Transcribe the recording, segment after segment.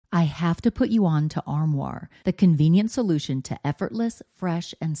I have to put you on to Armoire, the convenient solution to effortless,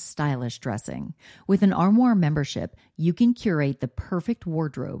 fresh, and stylish dressing. With an Armoire membership, you can curate the perfect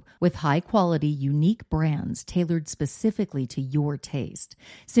wardrobe with high-quality, unique brands tailored specifically to your taste.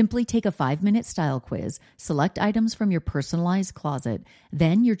 Simply take a 5-minute style quiz, select items from your personalized closet,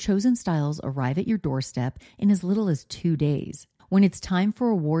 then your chosen styles arrive at your doorstep in as little as 2 days. When it's time for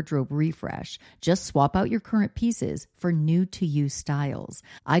a wardrobe refresh, just swap out your current pieces for new-to-you styles.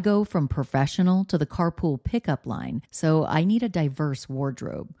 I go from professional to the carpool pickup line, so I need a diverse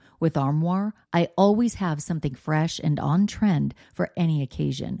wardrobe. With Armoire, I always have something fresh and on trend for any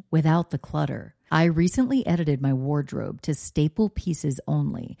occasion, without the clutter. I recently edited my wardrobe to staple pieces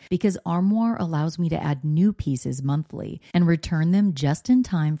only because Armoire allows me to add new pieces monthly and return them just in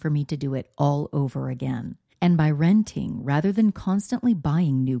time for me to do it all over again. And by renting rather than constantly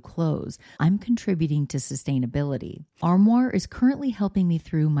buying new clothes, I'm contributing to sustainability. Armoire is currently helping me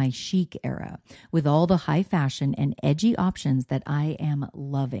through my chic era with all the high fashion and edgy options that I am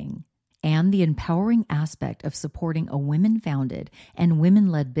loving. And the empowering aspect of supporting a women-founded and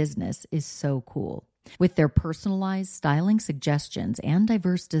women-led business is so cool. With their personalized styling suggestions and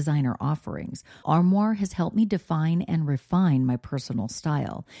diverse designer offerings, Armoire has helped me define and refine my personal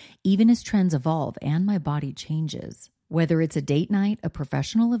style, even as trends evolve and my body changes. Whether it's a date night, a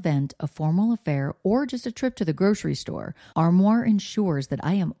professional event, a formal affair, or just a trip to the grocery store, Armoire ensures that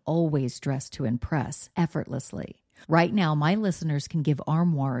I am always dressed to impress effortlessly. Right now, my listeners can give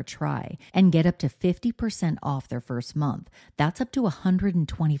Armoire a try and get up to 50% off their first month. That's up to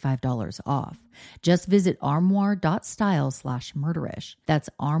 $125 off. Just visit armoire.style/murderish. That's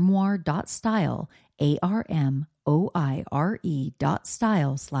armoire.style,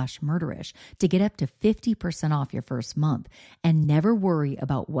 ARMOIRE.style/murderish to get up to 50% off your first month and never worry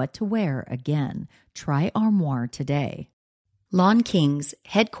about what to wear again. Try Armoire today. Lawn Kings,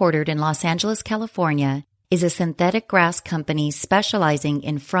 headquartered in Los Angeles, California, is a synthetic grass company specializing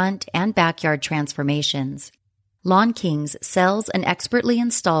in front and backyard transformations. Lawn Kings sells and expertly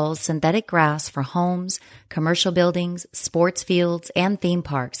installs synthetic grass for homes, commercial buildings, sports fields, and theme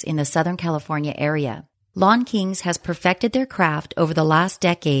parks in the Southern California area. Lawn Kings has perfected their craft over the last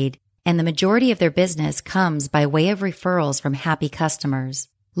decade, and the majority of their business comes by way of referrals from happy customers.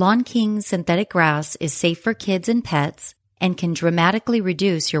 Lawn Kings synthetic grass is safe for kids and pets and can dramatically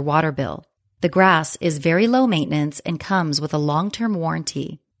reduce your water bill. The grass is very low maintenance and comes with a long-term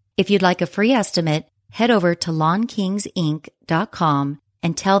warranty. If you'd like a free estimate, head over to lawnkingsinc.com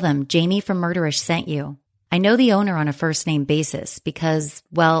and tell them Jamie from Murderish sent you. I know the owner on a first-name basis because,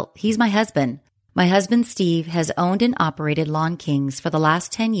 well, he's my husband. My husband, Steve, has owned and operated Lawn Kings for the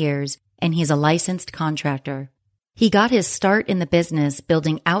last 10 years, and he's a licensed contractor. He got his start in the business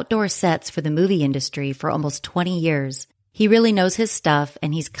building outdoor sets for the movie industry for almost 20 years. He really knows his stuff,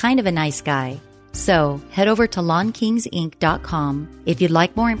 and he's kind of a nice guy. So head over to lawnkingsinc.com if you'd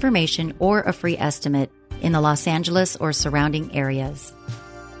like more information or a free estimate in the Los Angeles or surrounding areas.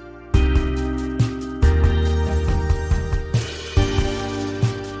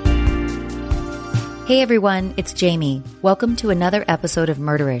 Hey everyone, it's Jamie. Welcome to another episode of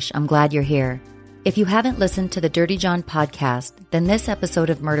Murderish. I'm glad you're here. If you haven't listened to the Dirty John podcast, then this episode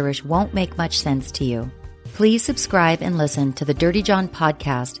of Murderish won't make much sense to you. Please subscribe and listen to the Dirty John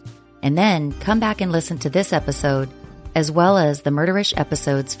podcast, and then come back and listen to this episode, as well as the Murderish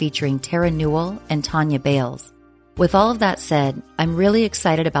episodes featuring Tara Newell and Tanya Bales. With all of that said, I'm really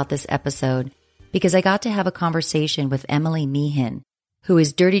excited about this episode because I got to have a conversation with Emily Meehan, who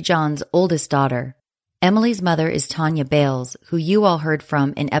is Dirty John's oldest daughter. Emily's mother is Tanya Bales, who you all heard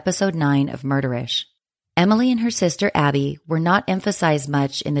from in episode 9 of Murderish. Emily and her sister Abby were not emphasized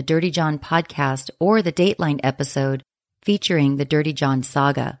much in the Dirty John podcast or the Dateline episode featuring the Dirty John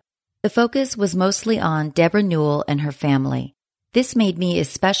saga. The focus was mostly on Deborah Newell and her family. This made me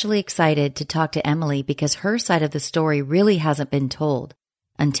especially excited to talk to Emily because her side of the story really hasn't been told.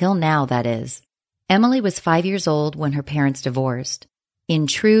 Until now, that is. Emily was 5 years old when her parents divorced. In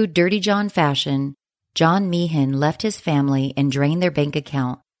true Dirty John fashion, John Meehan left his family and drained their bank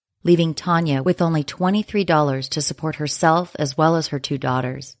account, leaving Tanya with only $23 to support herself as well as her 2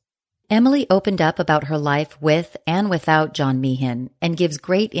 daughters. Emily opened up about her life with and without John Meehan and gives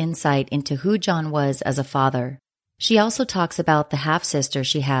great insight into who John was as a father. She also talks about the half-sister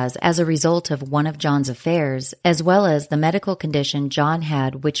she has as a result of one of John's affairs, as well as the medical condition John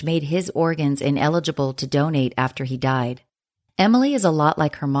had which made his organs ineligible to donate after he died. Emily is a lot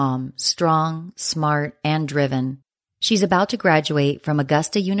like her mom, strong, smart, and driven. She's about to graduate from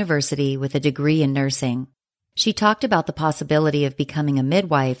Augusta University with a degree in nursing. She talked about the possibility of becoming a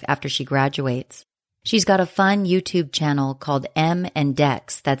midwife after she graduates. She's got a fun YouTube channel called M and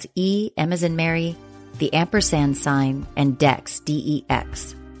Dex. That's E, M as in Mary, the ampersand sign, and Dex,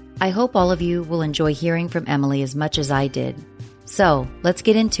 D-E-X. I hope all of you will enjoy hearing from Emily as much as I did. So, let's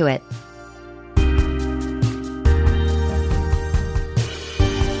get into it.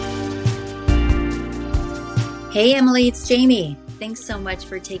 Hey, Emily, it's Jamie. Thanks so much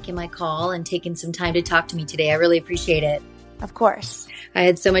for taking my call and taking some time to talk to me today. I really appreciate it. Of course. I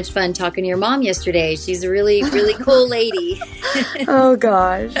had so much fun talking to your mom yesterday. She's a really, really cool lady. Oh,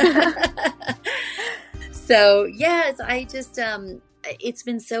 gosh. So, yes, I just, it's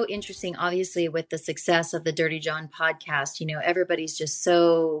been so interesting, obviously, with the success of the Dirty John podcast. You know, everybody's just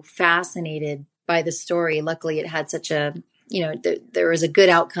so fascinated by the story. Luckily, it had such a, there was a good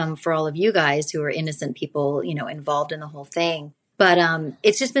outcome for all of you guys who are innocent people, involved in the whole thing. But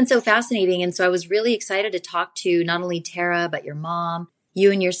it's just been so fascinating. And so I was really excited to talk to not only Tara, but your mom,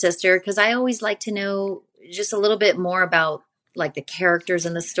 you and your sister, because I always like to know just a little bit more about like the characters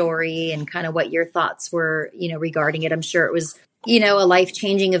in the story and kind of what your thoughts were, regarding it. I'm sure it was, a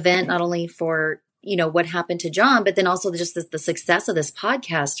life-changing event, not only for, what happened to John, but then also just the success of this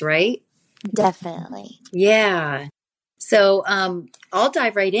podcast, right? Definitely. Yeah. So I'll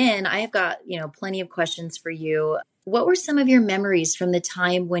dive right in. I have got, plenty of questions for you. What were some of your memories from the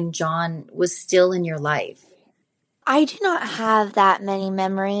time when John was still in your life? I do not have that many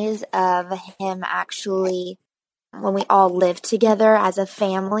memories of him actually when we all lived together as a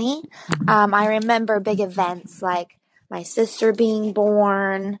family. I remember big events like my sister being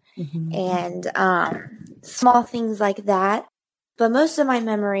born and small things like that. But most of my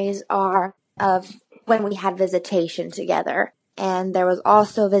memories are of when we had visitation together. And there was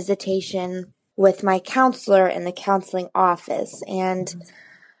also visitation with my counselor in the counseling office. And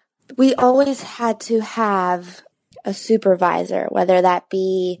we always had to have a supervisor, whether that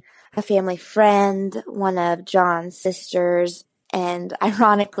be a family friend, one of John's sisters, and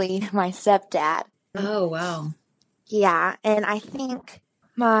ironically, my stepdad. Oh, wow. Yeah, and I think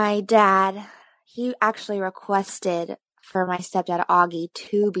my dad, he actually requested for my stepdad, Augie,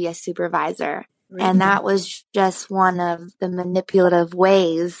 to be a supervisor. Really? And that was just one of the manipulative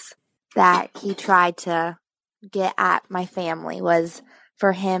ways that he tried to get at my family, was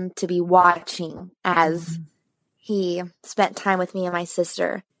for him to be watching as he spent time with me and my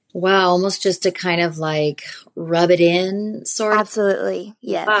sister. Wow, almost just to kind of like rub it in, sort of. Absolutely,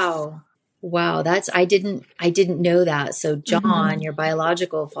 yes. Wow, I didn't know that. So John, your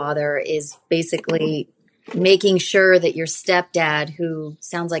biological father, is basically making sure that your stepdad, who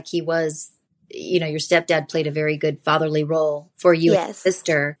sounds like he was, your stepdad played a very good fatherly role for you and your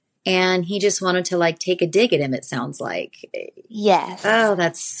sister. And he just wanted to like take a dig at him, it sounds like. Yes. Oh,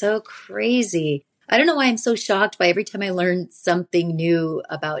 that's so crazy. I don't know why I'm so shocked by every time I learn something new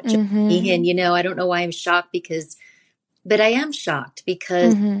about Meehan. I don't know why I'm shocked but I am shocked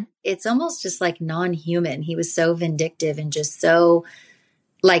because it's almost just like non-human. He was so vindictive and just so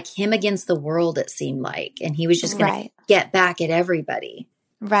like him against the world, it seemed like. And he was just going to get back at everybody.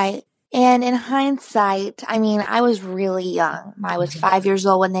 Right. And in hindsight, I mean, I was really young. I was 5 years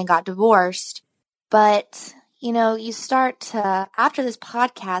old when they got divorced. But, you start to, after this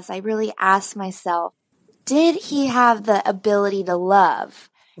podcast, I really asked myself, did he have the ability to love?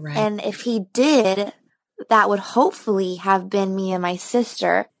 Right. And if he did, that would hopefully have been me and my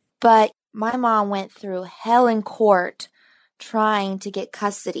sister. But my mom went through hell in court trying to get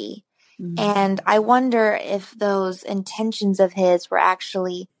custody. And I wonder if those intentions of his were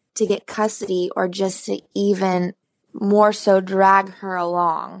actually to get custody or just to even more so drag her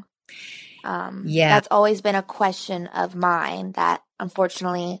along. That's always been a question of mine that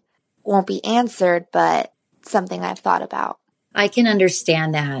unfortunately won't be answered, but something I've thought about. I can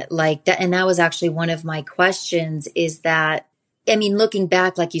understand that. Like that, and that was actually one of my questions is that, I mean, looking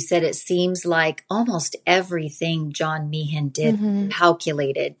back, like you said, it seems like almost everything John Meehan did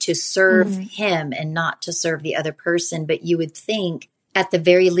calculated to serve him and not to serve the other person. But you would think at the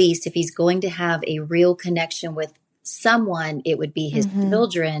very least, if he's going to have a real connection with someone, it would be his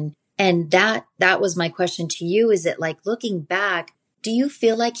children. And that was my question to you. Is it like looking back, do you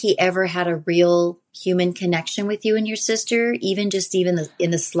feel like he ever had a real human connection with you and your sister, even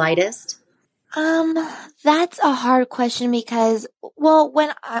in the slightest? That's a hard question because, well,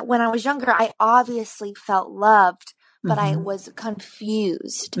 when I was younger, I obviously felt loved, but I was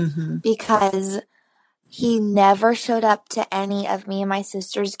confused because he never showed up to any of me and my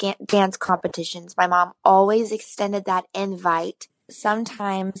sister's dance competitions. My mom always extended that invite.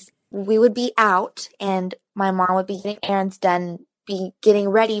 Sometimes we would be out and my mom would be getting errands done, be getting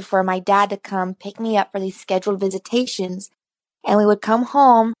ready for my dad to come pick me up for these scheduled visitations. And we would come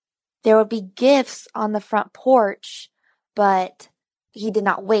home there would be gifts on the front porch, but he did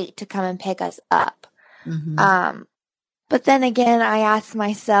not wait to come and pick us up. Mm-hmm. But then again, I asked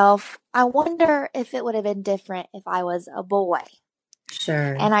myself, I wonder if it would have been different if I was a boy.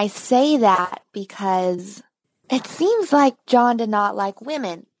 Sure. And I say that because it seems like John did not like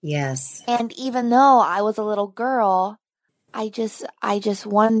women. Yes. And even though I was a little girl, I just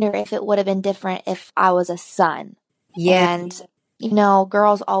wonder if it would have been different if I was a son. Yeah. And,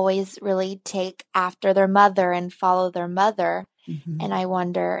 girls always really take after their mother and follow their mother. Mm-hmm. And I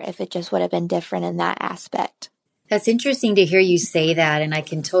wonder if it just would have been different in that aspect. That's interesting to hear you say that. And I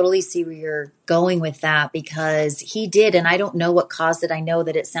can totally see where you're going with that, because he did. And I don't know what caused it. I know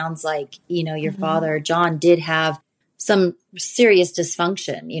that it sounds like, your father, John, did have some serious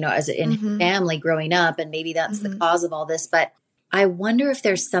dysfunction, as in his family growing up. And maybe that's the cause of all this. But I wonder if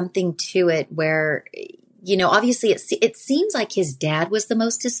there's something to it where, obviously it seems like his dad was the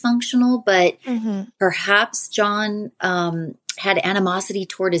most dysfunctional, but perhaps John had animosity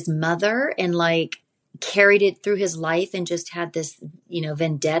toward his mother and carried it through his life and just had this,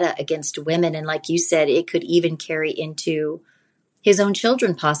 vendetta against women. And like you said, it could even carry into his own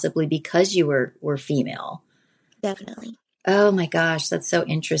children, possibly because you were female. Definitely. Oh my gosh, that's so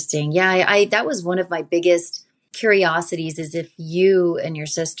interesting. Yeah, I that was one of my biggest curiosities, is if you and your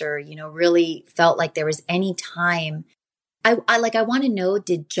sister, really felt like there was any time. I want to know,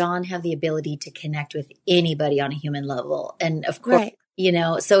 did John have the ability to connect with anybody on a human level? And of course,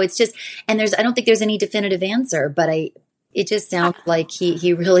 so it's just, and I don't think there's any definitive answer, but it just sounds like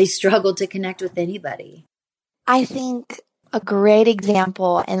he really struggled to connect with anybody. I think a great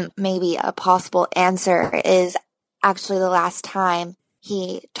example and maybe a possible answer is actually the last time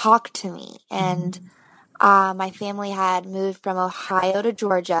he talked to me. And my family had moved from Ohio to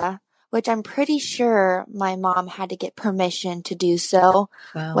Georgia, which I'm pretty sure my mom had to get permission to do so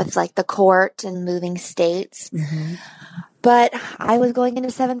with the court and moving states. But I was going into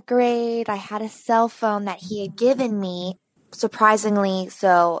 7th grade. I had a cell phone that he had given me, surprisingly,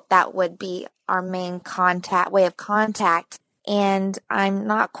 so that would be our main way of contact. And I'm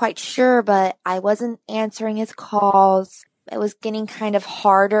not quite sure, but I wasn't answering his calls. It was getting kind of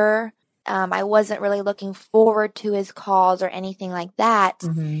harder. I wasn't really looking forward to his calls or anything like that.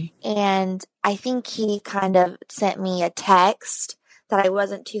 And I think he kind of sent me a text that I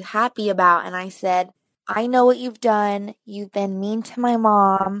wasn't too happy about. And I said, I know what you've done. You've been mean to my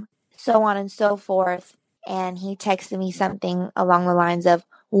mom, so on and so forth. And he texted me something along the lines of,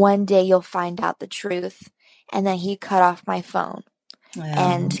 one day you'll find out the truth. And then he cut off my phone.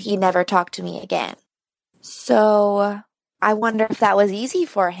 And he never talked to me again. So I wonder if that was easy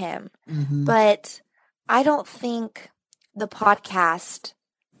for him. But I don't think the podcast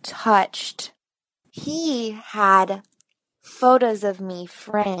touched. He had photos of me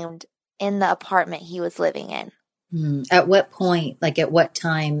framed in the apartment he was living in. At what point, at what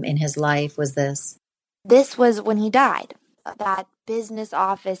time in his life was this? This was when he died. That business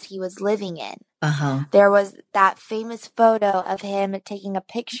office he was living in. There was that famous photo of him taking a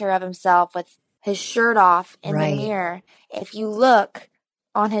picture of himself with his shirt off in the mirror. If you look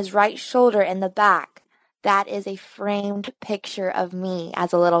on his right shoulder in the back, that is a framed picture of me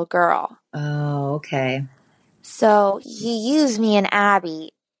as a little girl. Oh, okay. So he used me and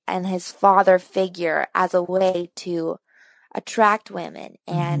Abby and his father figure as a way to attract women.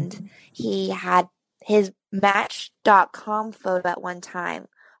 And he had his Match.com photo at one time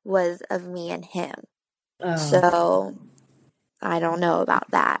was of me and him. So I don't know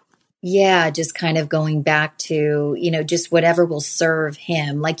about that. Yeah, just kind of going back to, just whatever will serve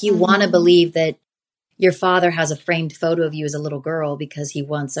him. You want to believe that your father has a framed photo of you as a little girl because he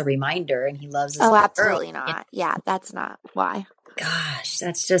wants a reminder and he loves his Oh, little absolutely girl. not. Yeah, that's not why. Gosh,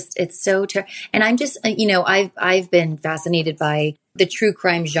 that's just, it's so terrible. And I'm just, I've been fascinated by the true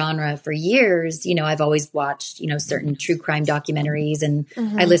crime genre for years. I've always watched, certain true crime documentaries, and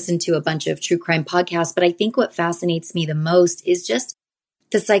I listen to a bunch of true crime podcasts. But I think what fascinates me the most is just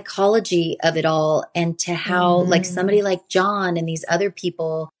the psychology of it all, and to how somebody like John and these other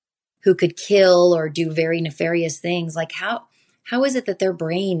people who could kill or do very nefarious things, how is it that their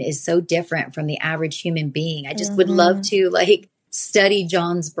brain is so different from the average human being? I just would love to study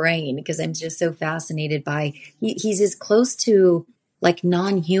John's brain, because I'm just so fascinated by, he's as close to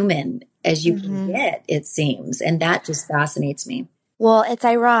non-human as you can get, it seems. And that just fascinates me. Well, it's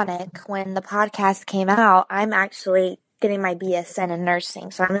ironic. When the podcast came out, I'm actually getting my BSN in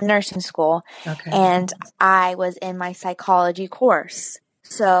nursing. So I'm in nursing school, and I was in my psychology course.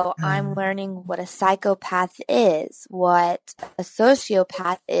 So I'm learning what a psychopath is, what a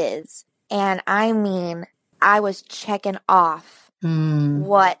sociopath is. And I mean, I was checking off Mm.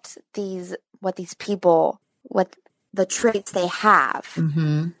 what these people, what the traits they have.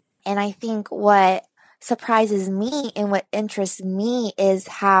 Mm-hmm. And I think what surprises me and what interests me is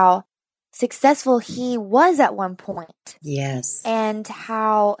how successful he was at one point. Yes. And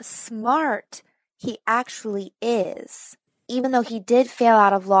how smart he actually is. Even though he did fail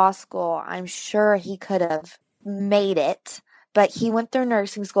out of law school, I'm sure he could have made it. But he went through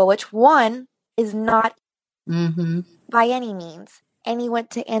nursing school, which one is not Mm-hmm. by any means. And he went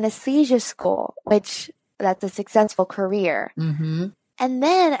to anesthesia school, which that's a successful career. Mm-hmm. And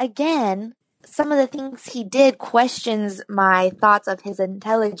then again, some of the things he did questions my thoughts of his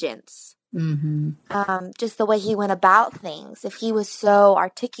intelligence. Mm-hmm. Just the way he went about things. If he was so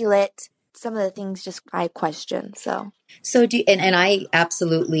articulate, some of the things just I question. So And I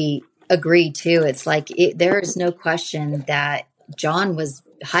absolutely agree too. It's like there is no question that John was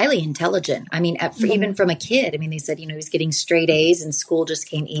highly intelligent. I mean, even from a kid. I mean, they said he was getting straight A's and school just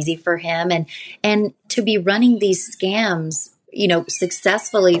came easy for him, and to be running these scams,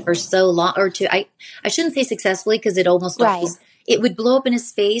 successfully for so long, or I shouldn't say successfully because it almost always it would blow up in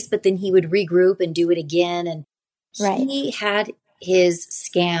his face, but then he would regroup and do it again, and he had his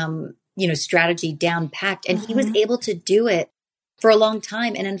scam strategy down packed, and he was able to do it for a long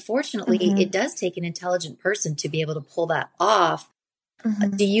time. And unfortunately, it does take an intelligent person to be able to pull that off.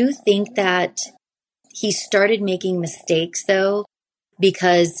 Do you think that he started making mistakes though,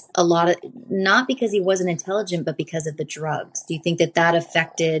 because not because he wasn't intelligent, but because of the drugs? Do you think that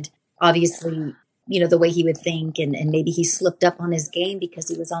affected, obviously, the way he would think, and maybe he slipped up on his game because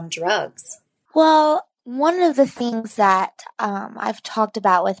he was on drugs? Well, one of the things that I've talked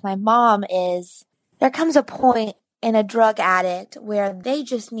about with my mom is there comes a point in a drug addict where they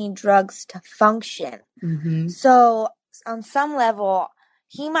just need drugs to function. Mm-hmm. So on some level,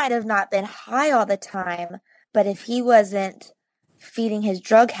 he might have not been high all the time, but if he wasn't feeding his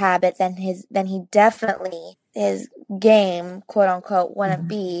drug habit, then he definitely, his game, quote unquote, wouldn't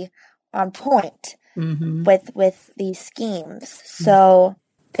be on point with these schemes. So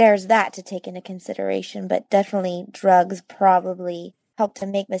there's that to take into consideration, but definitely drugs probably helped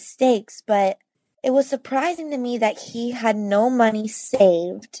him make mistakes. But it was surprising to me that he had no money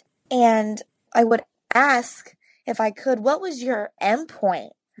saved. And I would ask, if I could, what was your end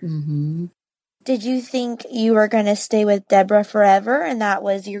point? Mm-hmm. Did you think you were going to stay with Deborah forever and that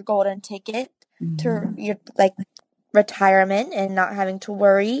was your golden ticket to your retirement and not having to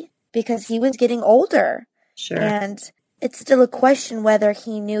worry? Because he was getting older. Sure. And it's still a question whether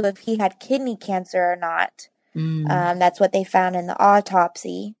he knew if he had kidney cancer or not. That's what they found in the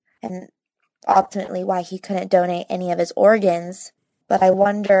autopsy, and ultimately why he couldn't donate any of his organs. But I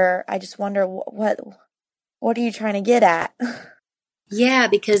just wonder what are you trying to get at? Yeah,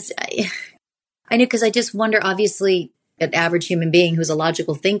 because I know, because I just wonder, obviously, an average human being who's a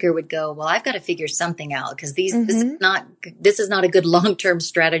logical thinker would go, well, I've got to figure something out because this is not a good long-term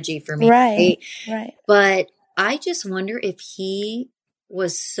strategy for me. Right. But I just wonder if he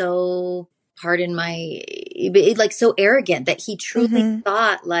was so, so arrogant that he truly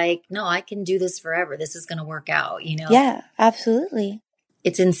thought no, I can do this forever. This is going to work out, Yeah, absolutely.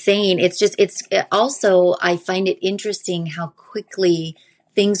 It's insane. It's also, I find it interesting how quickly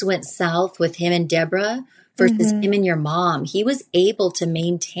things went south with him and Deborah versus him and your mom. He was able to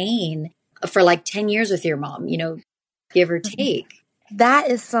maintain for 10 years with your mom, give or take.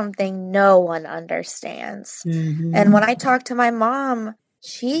 That is something no one understands. And when I talked to my mom,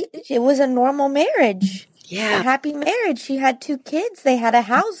 it was a normal marriage. Yeah. A happy marriage. She had 2 kids. They had a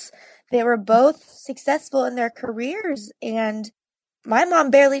house. They were both successful in their careers. And my mom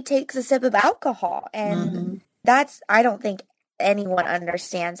barely takes a sip of alcohol. And I don't think anyone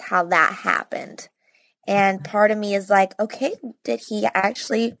understands how that happened. And part of me is like, okay, did he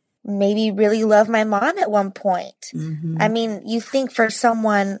actually maybe really love my mom at one point? I mean, you think for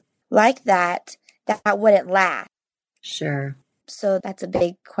someone like that wouldn't last. Sure. So that's a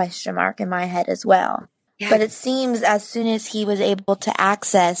big question mark in my head as well. Yeah. But it seems as soon as he was able to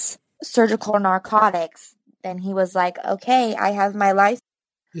access surgical narcotics, then he was like, okay, I have my life.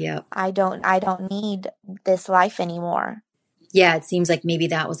 Yeah. I don't need this life anymore. Yeah, it seems like maybe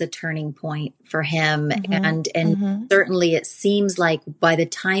that was a turning point for him. And certainly it seems like by the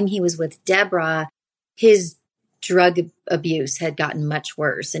time he was with Deborah, his drug abuse had gotten much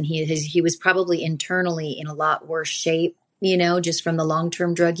worse. And he was probably internally in a lot worse shape, just from the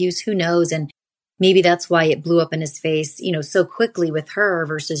long-term drug use. Who knows? And maybe that's why it blew up in his face, so quickly with her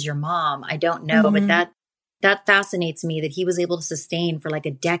versus your mom. I don't know. But that fascinates me that he was able to sustain for a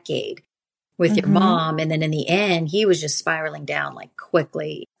decade with your mom. And then in the end, he was just spiraling down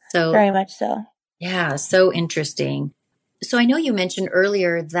quickly. So very much so. Yeah. So interesting. So I know you mentioned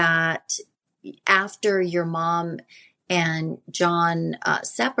earlier that after your mom and John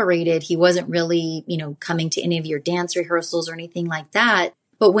separated, he wasn't really, coming to any of your dance rehearsals or anything like that.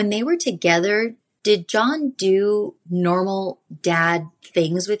 But when they were together, did John do normal dad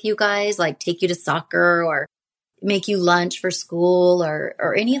things with you guys, like take you to soccer or make you lunch for school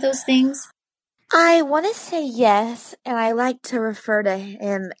or any of those things? I want to say yes, and I like to refer to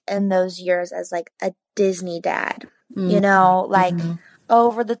him in those years as like a Disney dad. Like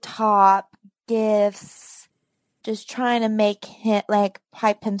over the top gifts, just trying to make him like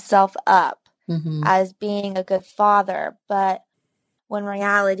hype himself up as being a good father. But when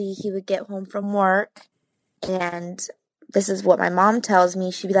reality, he would get home from work, and this is what my mom tells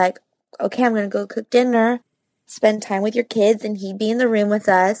me. She'd be like, okay, I'm going to go cook dinner, spend time with your kids, and he'd be in the room with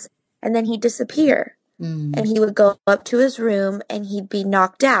us, and then he'd disappear. And he would go up to his room, and he'd be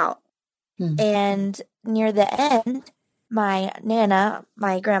knocked out. And near the end, my Nana,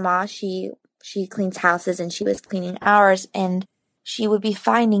 my grandma, she cleans houses, and she was cleaning ours, and she would be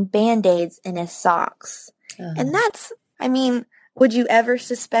finding Band-Aids in his socks. And that's, would you ever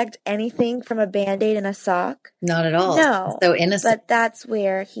suspect anything from a Band-Aid in a sock? Not at all. No. So innocent. But that's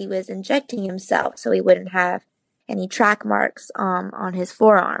where he was injecting himself, so he wouldn't have any track marks on his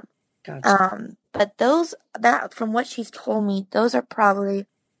forearm. Gotcha. But that from what she's told me, those are probably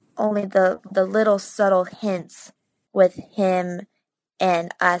only the little subtle hints with him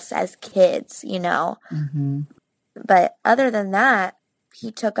and us as kids, But other than that,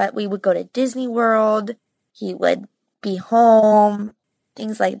 we would go to Disney World. He would be home,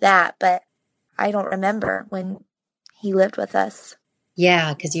 things like that. But I don't remember when he lived with us.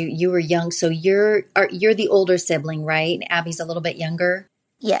 Yeah, because you were young. So you're the older sibling, right? Abby's a little bit younger.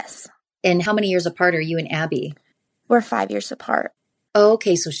 Yes. And how many years apart are you and Abby? We're 5 years apart. Oh,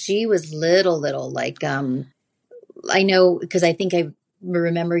 okay, so she was little, like I know because I think I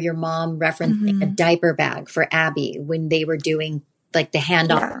remember your mom referencing a diaper bag for Abby when they were doing like the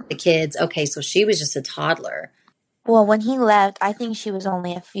handoff of the kids. Okay, so she was just a toddler. Well, when he left, I think she was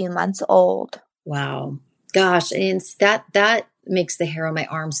only a few months old. Wow. Gosh, and that makes the hair on my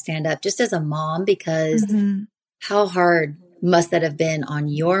arm stand up just as a mom, because how hard must that have been on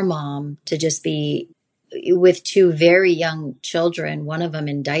your mom to just be with two very young children, one of them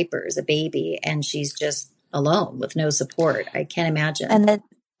in diapers, a baby, and she's just alone with no support. I can't imagine. And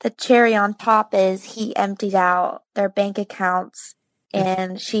the cherry on top is he emptied out their bank accounts,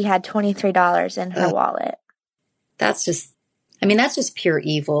 and she had $23 in her wallet. That's just pure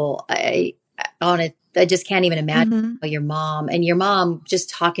evil. I just can't even imagine your mom, just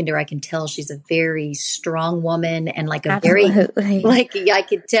talking to her, I can tell she's a very strong woman and like a Absolutely. very, I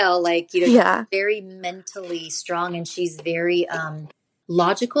could tell very mentally strong, and she's very,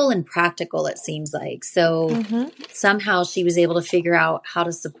 logical and practical, it seems like. So somehow she was able to figure out how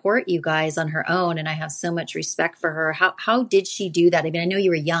to support you guys on her own. And I have so much respect for her. How did she do that? I mean, I know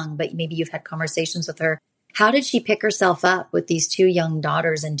you were young, but maybe you've had conversations with her. How did she pick herself up with these two young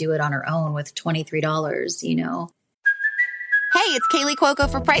daughters and do it on her own with $23, Hey, it's Kaylee Cuoco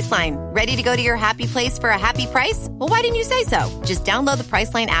for Priceline. Ready to go to your happy place for a happy price? Well, why didn't you say so? Just download the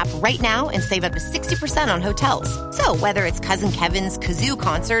Priceline app right now and save up to 60% on hotels. So whether it's Cousin Kevin's Kazoo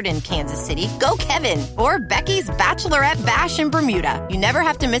Concert in Kansas City, go Kevin, or Becky's Bachelorette Bash in Bermuda, you never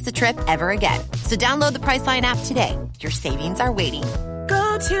have to miss a trip ever again. So download the Priceline app today. Your savings are waiting.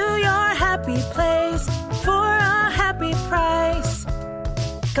 Go to your happy place for a happy price.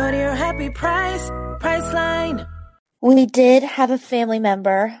 Go to your happy price, Priceline. We did have a family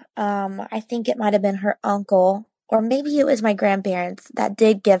member, I think it might have been her uncle, or maybe it was my grandparents, that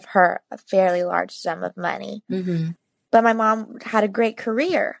did give her a fairly large sum of money. But my mom had a great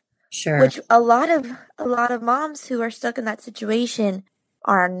career. Sure. Which a lot of moms who are stuck in that situation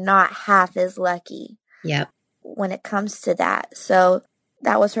are not half as lucky. Yep. When it comes to that. So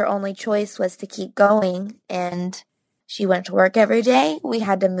that was her only choice, was to keep going, and she went to work every day. We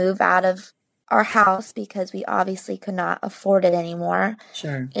had to move out of our house because we obviously could not afford it anymore.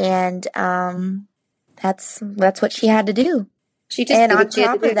 Sure. And that's what she had to do. She just and on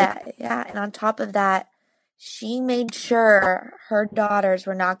top of that, she made sure her daughters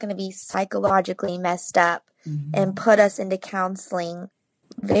were not going to be psychologically messed up and put us into counseling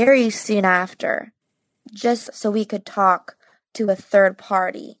very soon after, just so we could talk to a third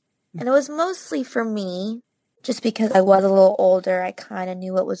party. And it was mostly for me, just because I was a little older. I kind of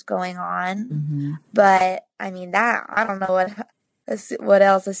knew what was going on. But I mean, I don't know what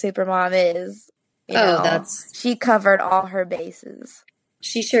else a supermom is. She covered all her bases.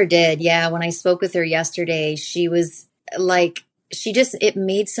 She sure did. Yeah. When I spoke with her yesterday, she was like it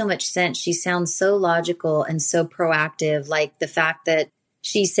made so much sense. She sounds so logical and so proactive. Like the fact that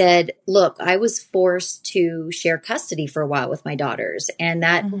she said, look, I was forced to share custody for a while with my daughters, and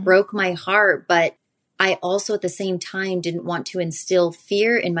that broke my heart. But I also at the same time didn't want to instill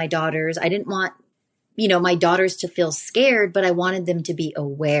fear in my daughters. I didn't want, my daughters to feel scared, but I wanted them to be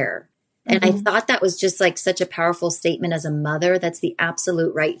aware. And I thought that was just like such a powerful statement as a mother. That's the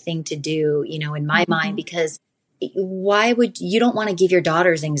absolute right thing to do, in my mind, because why would you don't want to give your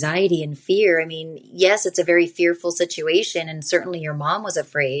daughters anxiety and fear? I mean, yes, it's a very fearful situation, and certainly your mom was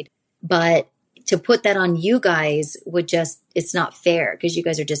afraid, but to put that on you guys it's not fair because you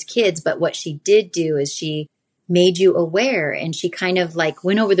guys are just kids. But what she did do is she made you aware, and she kind of like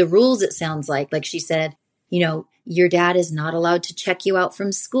went over the rules. It sounds like she said, your dad is not allowed to check you out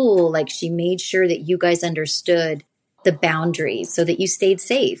from school. Like she made sure that you guys understood the boundaries so that you stayed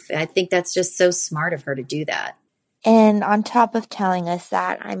safe. I think that's just so smart of her to do that. And on top of telling us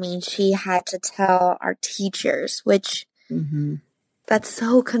that, I mean, she had to tell our teachers, which that's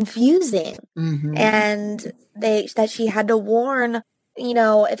so confusing. And that she had to warn,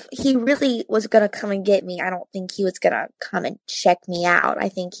 if he really was going to come and get me, I don't think he was going to come and check me out. I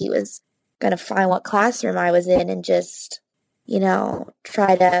think he was going to find what classroom I was in and just,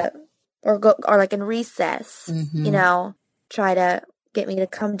 try to, or like in recess, try to get me to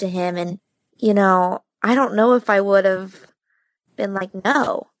come to him. And, I don't know if I would have been like,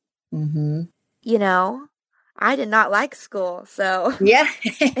 no, I did not like school. So yeah,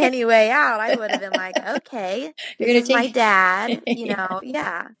 any way out, I would have been like, okay, this is my dad,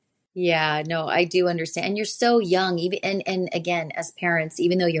 yeah. Yeah, no, I do understand. And you're so young, even and again, as parents,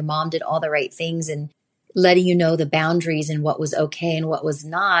 even though your mom did all the right things and letting you know the boundaries and what was okay and what was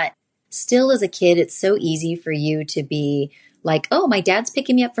not, still as a kid, it's so easy for you to be like, oh, my dad's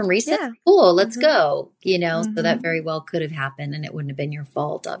picking me up from recess. Yeah. Cool, let's go. So that very well could have happened, and it wouldn't have been your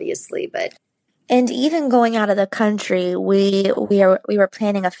fault, obviously. But and even going out of the country, we were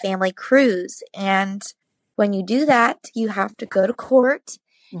planning a family cruise, and when you do that, you have to go to court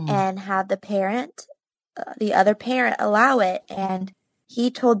and have the other parent allow it. And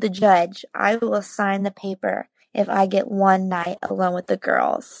he told the judge, I will sign the paper if I get one night alone with the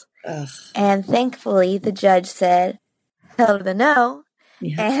girls. Ugh. And thankfully, the judge said, hell to the no,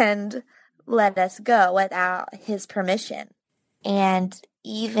 and let us go without his permission. And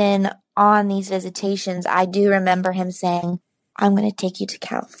even on these visitations, I do remember him saying, I'm going to take you to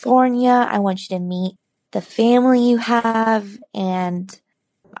California. I want you to meet the family you have. And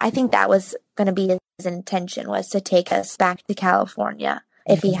I think that was going to be his intention, was to take us back to California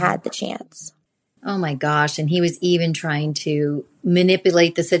if he had the chance. Oh my gosh. And he was even trying to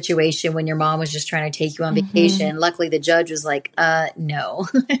manipulate the situation when your mom was just trying to take you on vacation. Luckily, the judge was like, no.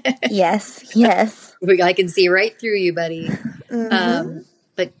 Yes. I can see right through you, buddy.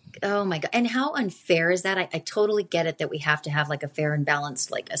 But oh my God. And how unfair is that? I totally get it that we have to have like a fair and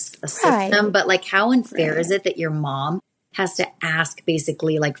balanced, like a system, but like how unfair is it that your mom has to ask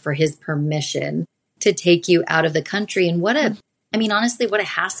basically like for his permission to take you out of the country? And honestly, what a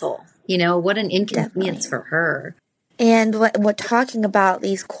hassle, what an inconvenience for her. And what talking about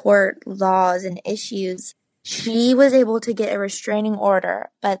these court laws and issues, she was able to get a restraining order.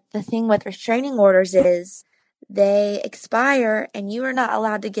 But the thing with restraining orders is they expire and you are not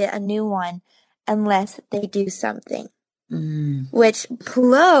allowed to get a new one unless they do something, which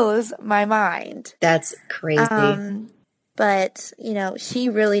blows my mind. That's crazy. But, she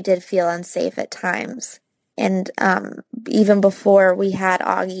really did feel unsafe at times. And even before we had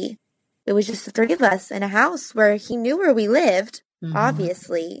Augie, it was just the three of us in a house where he knew where we lived,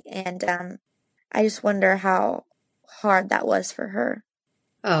 obviously. And I just wonder how hard that was for her.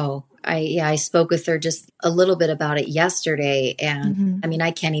 Oh, I spoke with her just a little bit about it yesterday. And I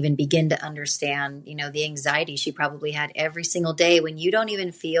can't even begin to understand, the anxiety she probably had every single day when you don't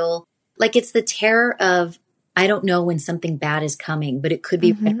even feel like it's the terror of, I don't know when something bad is coming, but it could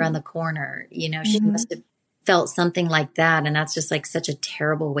be right around the corner. She must have felt something like that. And that's just like such a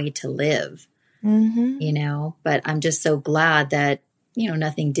terrible way to live, but I'm just so glad that,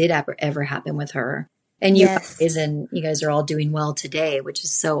 nothing did ever happen with her. And you guys are all doing well today, which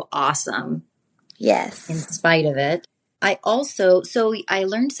is so awesome. Yes. In spite of it. I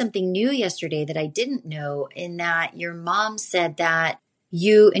learned something new yesterday that I didn't know, in that your mom said that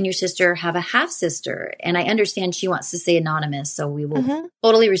you and your sister have a half sister. And I understand she wants to stay anonymous, so we will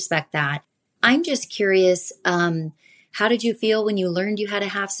totally respect that. I'm just curious, how did you feel when you learned you had a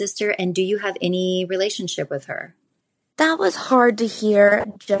half sister, and do you have any relationship with her? That was hard to hear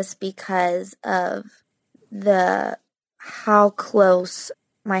just because of how close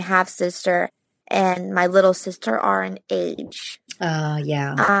my half sister and my little sister are in age.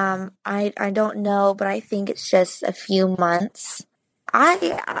 Yeah. I don't know, but I think it's just a few months.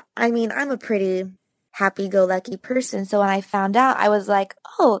 I mean, I'm a pretty happy-go-lucky person, so when I found out, I was like,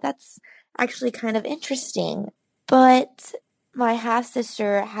 oh, that's actually kind of interesting. But my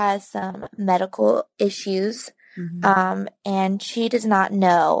half-sister has some medical issues, and she does not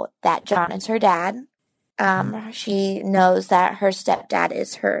know that John is her dad. She knows that her stepdad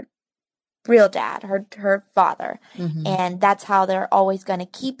is her real dad, her father, and that's how they're always going to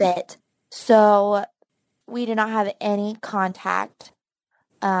keep it. So we do not have any contact.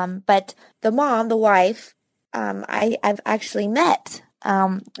 But the mom, the wife, I've actually met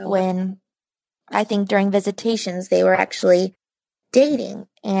when I think during visitations they were actually dating,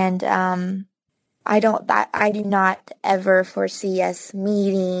 and I do not ever foresee us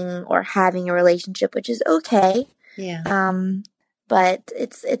meeting or having a relationship, which is okay. Yeah. But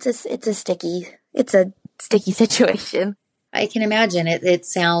it's a sticky situation. I can imagine it.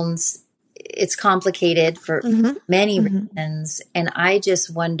 It's complicated for many reasons. And I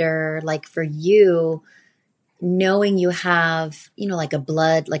just wonder, like for you, knowing you have, like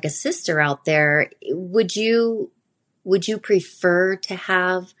like a sister out there, would you prefer to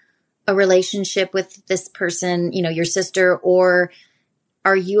have a relationship with this person, your sister, or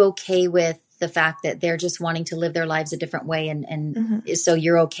are you okay with the fact that they're just wanting to live their lives a different way, and so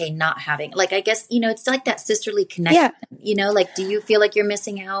you're okay not having, like, I guess, it's like that sisterly connection, like, do you feel like you're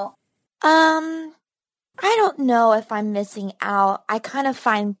missing out? I don't know if I'm missing out. I kind of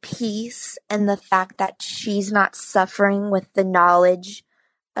find peace in the fact that she's not suffering with the knowledge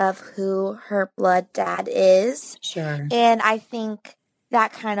of who her blood dad is. Sure. And I think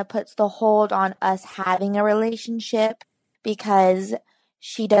that kind of puts the hold on us having a relationship because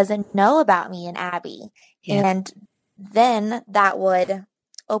she doesn't know about me and Abby. Yeah. And then that would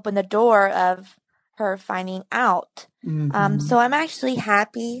open the door of her finding out. So I'm actually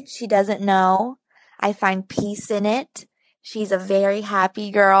happy she doesn't know. I find peace in it. She's a very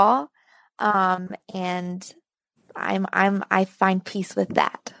happy girl. And I find peace with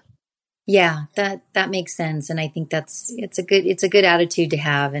that. Yeah, that makes sense. And I think it's a good attitude to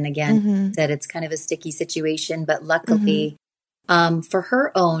have. And again, that it's kind of a sticky situation, but luckily, for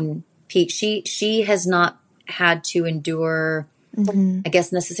her own peak, she has not had to endure, I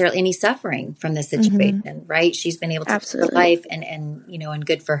guess, necessarily any suffering from this situation, right? She's been able to live her life and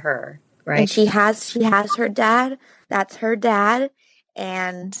good for her, right? And she has her dad. That's her dad.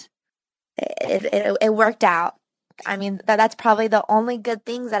 And it worked out. I mean, that's probably the only good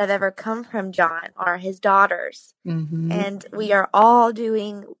things that have ever come from John are his daughters. And we are all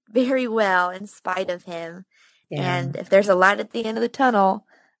doing very well in spite of him. Yeah. And if there's a light at the end of the tunnel,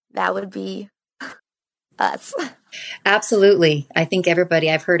 that would be us. Absolutely. I think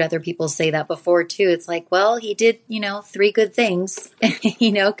I've heard other people say that before too. It's like, well, he did, 3 good things,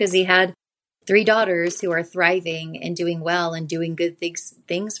 because he had 3 daughters who are thriving and doing well and doing good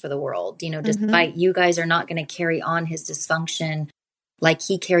things for the world, despite you guys are not going to carry on his dysfunction like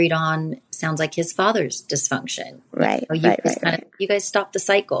he carried on, sounds like his father's dysfunction. Right. You guys stopped the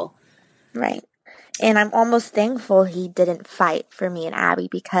cycle. Right. And I'm almost thankful he didn't fight for me and Abby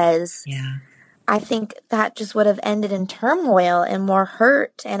because I think that just would have ended in turmoil and more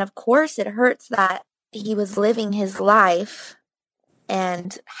hurt. And of course it hurts that he was living his life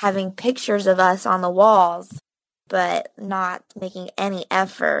and having pictures of us on the walls, but not making any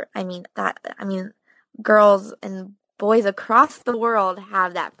effort. I mean, girls and boys across the world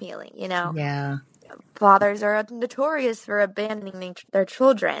have that feeling, Yeah. Fathers are notorious for abandoning their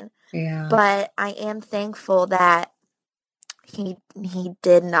children. Yeah. But I am thankful that he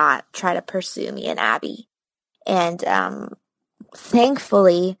did not try to pursue me and Abby. And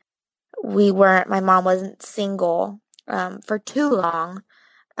thankfully, my mom wasn't single for too long.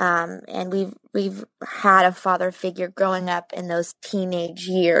 And we've had a father figure growing up in those teenage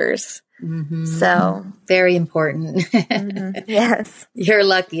years. So very important. Yes. You're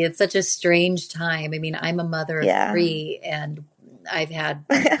lucky. It's such a strange time. I mean, I'm a mother of 3 and I've had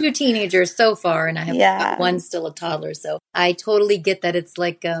 2 teenagers so far and I have got one still a toddler. So I totally get that. It's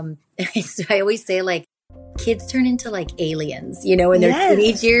like, I always say, like, kids turn into like aliens, in their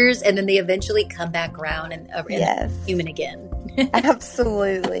teenage years, and then they eventually come back around and human again.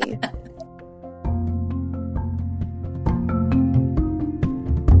 Absolutely.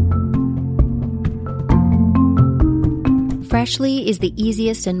 Freshly is the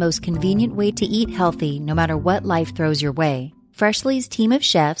easiest and most convenient way to eat healthy no matter what life throws your way. Freshly's team of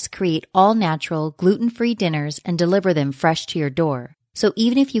chefs create all-natural, gluten-free dinners and deliver them fresh to your door. So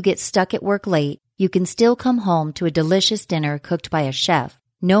even if you get stuck at work late, you can still come home to a delicious dinner cooked by a chef.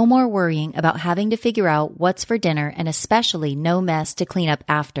 No more worrying about having to figure out what's for dinner, and especially no mess to clean up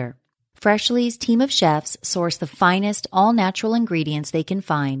after. Freshly's team of chefs source the finest all-natural ingredients they can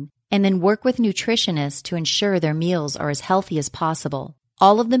find and then work with nutritionists to ensure their meals are as healthy as possible.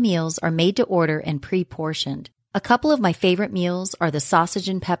 All of the meals are made to order and pre-portioned. A couple of my favorite meals are the sausage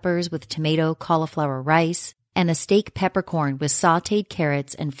and peppers with tomato cauliflower rice and the steak peppercorn with sautéed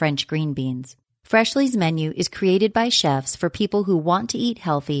carrots and French green beans. Freshly's menu is created by chefs for people who want to eat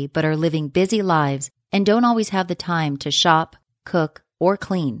healthy but are living busy lives and don't always have the time to shop, cook, or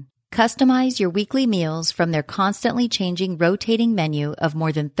clean. Customize your weekly meals from their constantly changing rotating menu of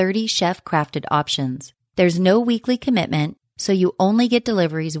more than 30 chef-crafted options. There's no weekly commitment, so you only get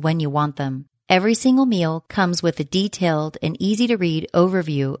deliveries when you want them. Every single meal comes with a detailed and easy-to-read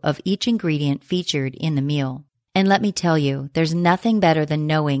overview of each ingredient featured in the meal. And let me tell you, there's nothing better than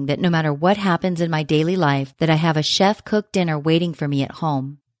knowing that no matter what happens in my daily life, that I have a chef-cooked dinner waiting for me at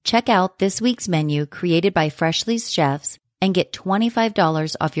home. Check out this week's menu created by Freshly's chefs and get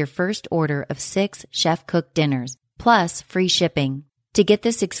 $25 off your first order of 6 chef-cooked dinners, plus free shipping. To get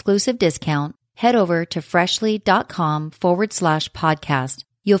this exclusive discount, head over to freshly.com/podcast.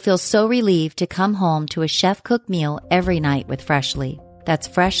 You'll feel so relieved to come home to a chef-cooked meal every night with Freshly. That's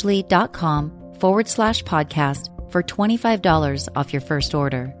freshly.com/podcast for $25 off your first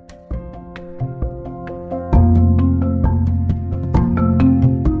order.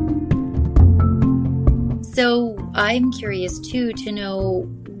 So I'm curious too to know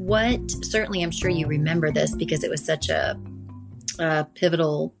certainly I'm sure you remember this because it was such a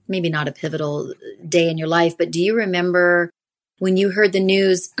pivotal, maybe not a pivotal day in your life, but do you remember when you heard the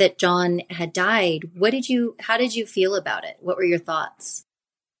news that John had died? How did you feel about it? What were your thoughts?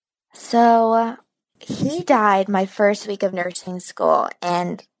 So he died my first week of nursing school,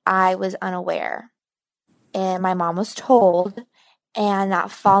 and I was unaware. And my mom was told, and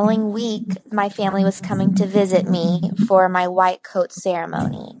that following week, my family was coming to visit me for my white coat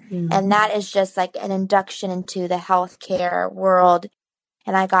ceremony. And that is just like an induction into the healthcare world.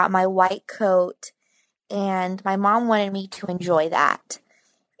 And I got my white coat, and my mom wanted me to enjoy that.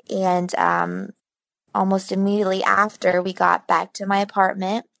 And almost immediately after, we got back to my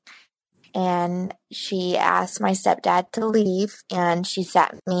apartment, and she asked my stepdad to leave, and she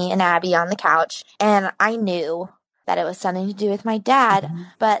sat me and Abby on the couch, and I knew that it was something to do with my dad,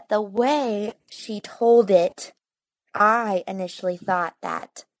 but the way she told it, I initially thought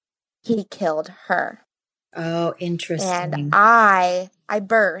that he killed her. Oh, interesting. And I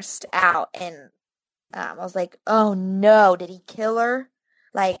burst out, and I was like, oh no, did he kill her?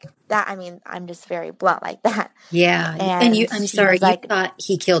 Like that, I mean, I'm just very blunt like that. Yeah. And I'm sorry, you thought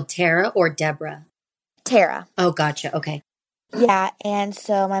he killed Tara or Deborah? Tara. Oh, gotcha. Okay. Yeah. And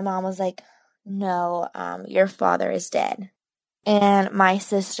so my mom was like, no, your father is dead. And my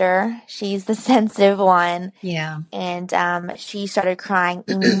sister, she's the sensitive one. Yeah. And she started crying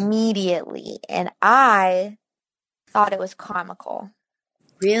immediately. And I thought it was comical.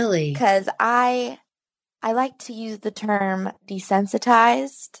 Really? Because I like to use the term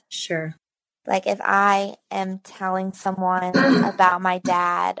desensitized. Sure. Like if I am telling someone about my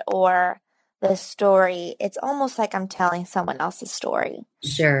dad or the story, it's almost like I'm telling someone else's story.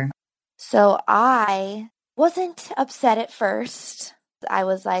 Sure. So I wasn't upset at first. I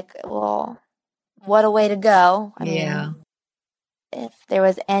was like, well, what a way to go. I mean, if there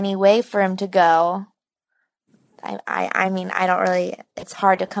was any way for him to go, I mean, I don't really, it's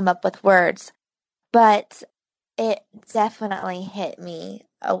hard to come up with words. But it definitely hit me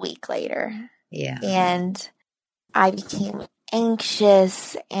a week later. Yeah. And I became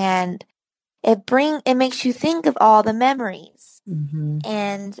anxious, and it makes you think of all the memories.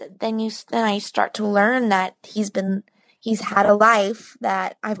 And then I start to learn that he's had a life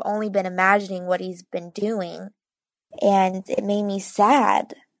that I've only been imagining what he's been doing. And it made me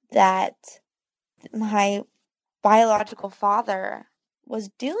sad that my biological father was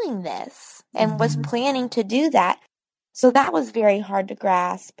doing this and was planning to do that. So that was very hard to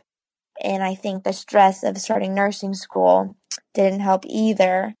grasp. And I think the stress of starting nursing school didn't help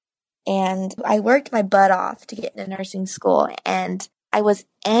either. And I worked my butt off to get into nursing school, and I was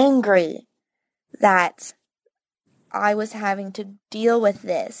angry that I was having to deal with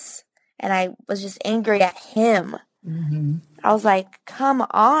this. And I was just angry at him. I was like, come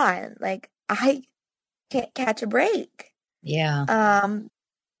on, like I can't catch a break. Yeah.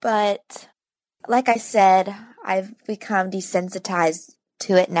 But like I said, I've become desensitized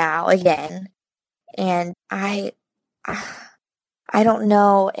to it now again. And I don't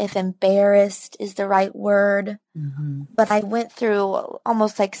know if embarrassed is the right word, but I went through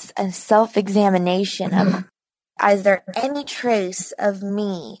almost like a self-examination of is there any trace of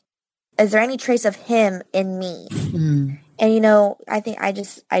me? Is there any trace of him in me? Mm. And, I think I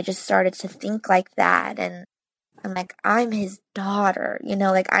just started to think like that. And I'm like, I'm his daughter,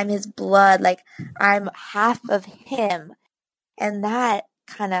 like I'm his blood, like I'm half of him. And that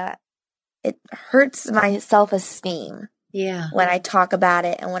it hurts my self-esteem. Yeah. When I talk about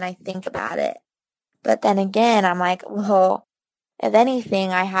it and when I think about it. But then again, I'm like, well, if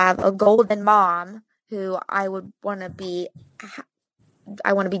anything, I have a golden mom who I want to be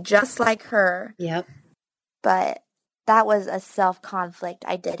just like her. Yep. But that was a self-conflict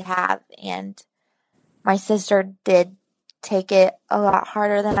I did have. And my sister did take it a lot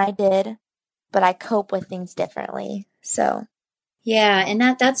harder than I did, but I cope with things differently. So. Yeah, and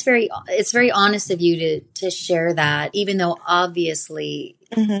it's very honest of you to share that, even though obviously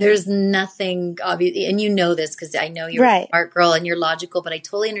there's nothing obvious, and you know this because I know you're a smart girl and you're logical, but I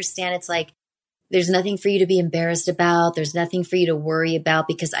totally understand. It's like there's nothing for you to be embarrassed about. There's nothing for you to worry about,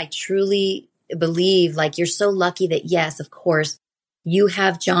 because I truly believe, like, you're so lucky that, yes, of course, you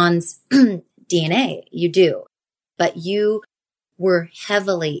have John's DNA. You do, but you were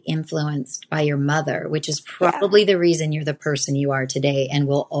heavily influenced by your mother, which is probably the reason you're the person you are today and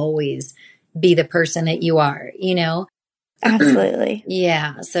will always be the person that you are, Absolutely.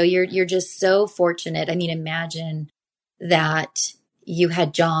 Yeah. So you're just so fortunate. I mean, imagine that you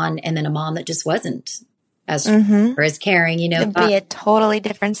had John and then a mom that just wasn't as or as caring, It'd be a totally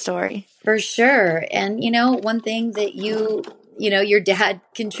different story. For sure. And one thing that your dad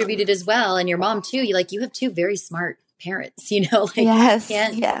contributed as well, and your mom too, you have two very smart parents, Yes.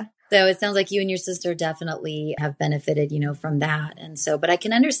 Yeah. So it sounds like you and your sister definitely have benefited, from that. And so, but I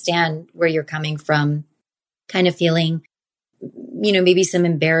can understand where you're coming from, kind of feeling, maybe some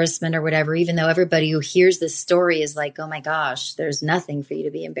embarrassment or whatever, even though everybody who hears this story is like, oh my gosh, there's nothing for you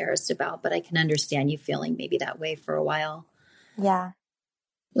to be embarrassed about. But I can understand you feeling maybe that way for a while. Yeah.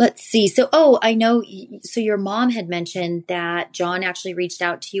 Let's see. So, I know. So your mom had mentioned that John actually reached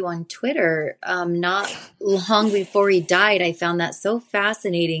out to you on Twitter not long before he died. I found that so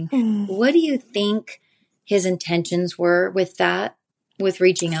fascinating. What do you think his intentions were with that, with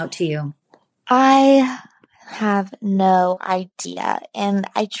reaching out to you? I have no idea. And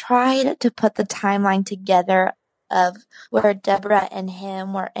I tried to put the timeline together of where Deborah and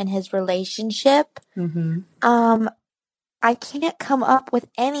him were in his relationship. I can't come up with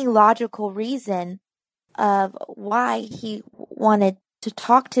any logical reason of why he wanted to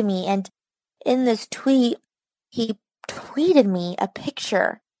talk to me. And in this tweet, he tweeted me a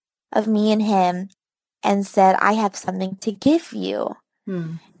picture of me and him and said, I have something to give you.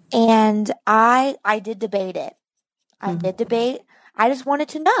 And I did debate it. I did debate. I just wanted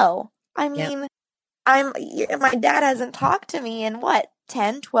to know. I mean, my dad hasn't talked to me in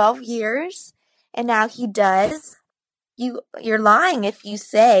 10, 12 years. And now he does. You're lying if you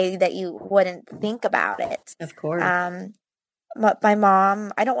say that you wouldn't think about it. Of course. My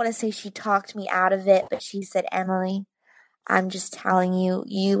mom, I don't want to say she talked me out of it, but she said, Emily, I'm just telling you,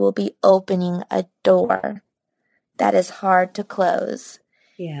 you will be opening a door that is hard to close.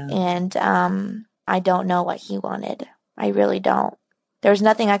 Yeah. And I don't know what he wanted. I really don't. There's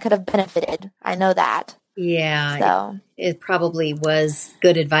nothing I could have benefited. I know that. Yeah. So it probably was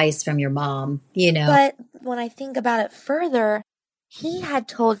good advice from your mom, But when I think about it further, he had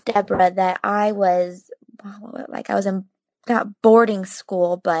told Deborah that I was in not boarding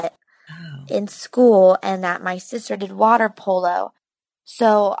school, but in school, and that my sister did water polo.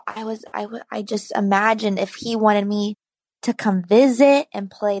 So I just imagined if he wanted me to come visit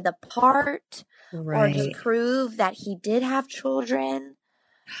and play the part, or just prove that he did have children,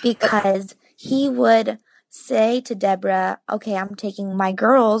 because he would say to Deborah, okay, I'm taking my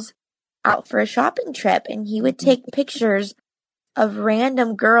girls out for a shopping trip, and he would take pictures of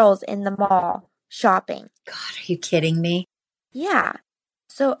random girls in the mall shopping. God, are you kidding me? Yeah.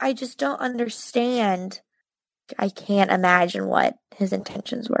 So I just don't understand. I can't imagine what his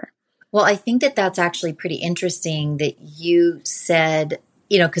intentions were. Well, I think that that's actually pretty interesting that you said,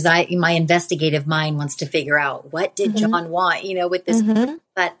 because my investigative mind wants to figure out what did John want, with this.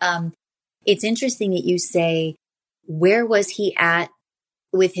 But it's interesting that you say, where was he at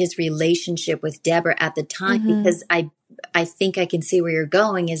with his relationship with Deborah at the time? Because I think I can see where you're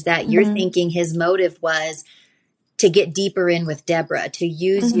going, is that you're thinking his motive was to get deeper in with Deborah, to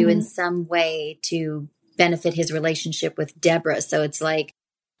use you in some way to benefit his relationship with Deborah. So it's like,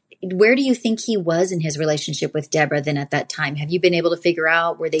 where do you think he was in his relationship with Deborah then at that time? Have you been able to figure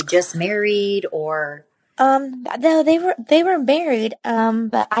out, were they just married or? No, they were married.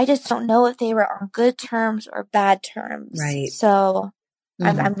 But I just don't know if they were on good terms or bad terms. Right. So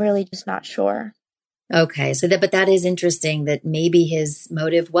I'm really just not sure. Okay. But that is interesting that maybe his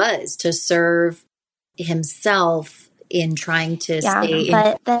motive was to serve himself in trying to Yeah, stay in.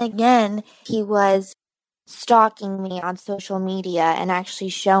 but then again, he was stalking me on social media and actually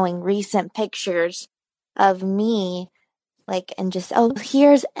showing recent pictures of me, like, and just, oh,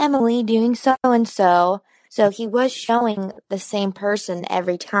 here's Emily doing so and so. So he was showing the same person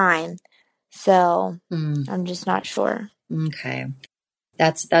every time. So I'm just not sure. Okay.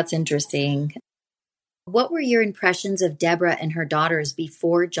 That's interesting. What were your impressions of Deborah and her daughters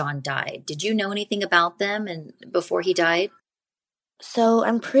before John died? Did you know anything about them and before he died? So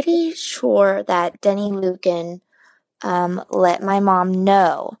I'm pretty sure that Denny Lucan let my mom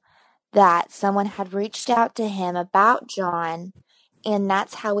know that someone had reached out to him about John, and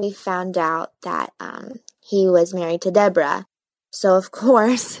that's how we found out that he was married to Deborah. So of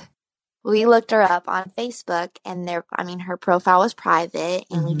course, we looked her up on Facebook, and her profile was private,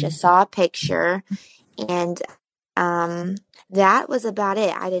 and we just saw a picture, and that was about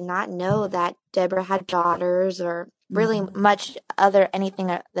it. I did not know that Deborah had daughters or really much anything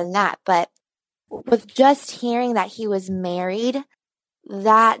than that. But with just hearing that he was married,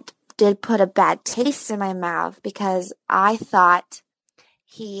 that did put a bad taste in my mouth because I thought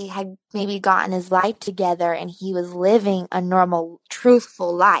he had maybe gotten his life together and he was living a normal,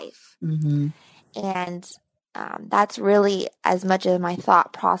 truthful life. And that's really as much as my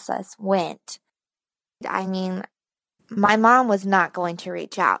thought process went. I mean, my mom was not going to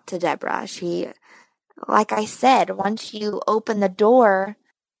reach out to Deborah. She, like I said, once you open the door,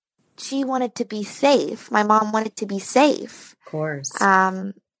 she wanted to be safe. My mom wanted to be safe. Of course.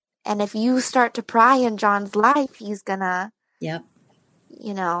 And if you start to pry in John's life, he's gonna, Yep.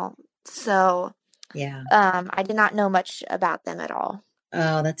 So, yeah. I did not know much about them at all.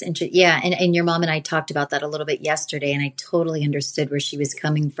 Oh, that's interesting. Yeah. And your mom and I talked about that a little bit yesterday, and I totally understood where she was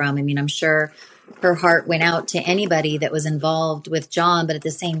coming from. I mean, I'm sure her heart went out to anybody that was involved with John, but at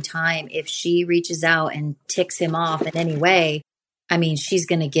the same time, if she reaches out and ticks him off in any way, I mean, she's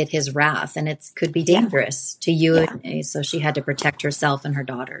going to get his wrath, and it could be dangerous to you. Yeah. So she had to protect herself and her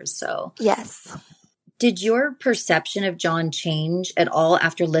daughters. So yes. Did your perception of John change at all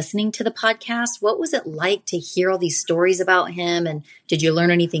after listening to the podcast? What was it like to hear all these stories about him? And did you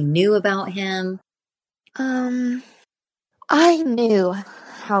learn anything new about him? I knew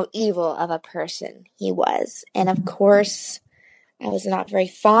how evil of a person he was. And of course, I was not very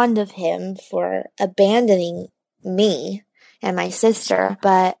fond of him for abandoning me and my sister,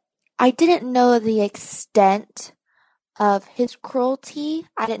 but I didn't know the extent of his cruelty.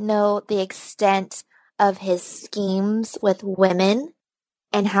 I didn't know the extent of his schemes with women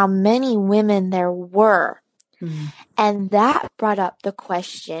and how many women there were. And that brought up the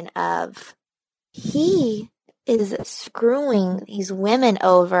question of he is screwing these women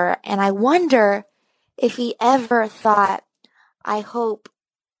over, and I wonder if he ever thought, I hope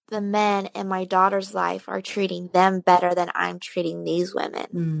the men in my daughter's life are treating them better than I'm treating these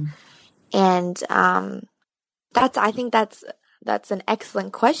women. And I think that's an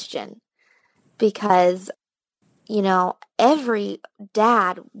excellent question, because every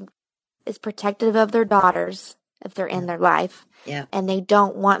dad is protective of their daughters if they're in their life. Yeah. And they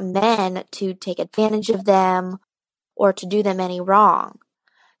don't want men to take advantage of them or to do them any wrong.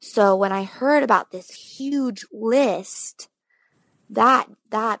 So when I heard about this huge list, that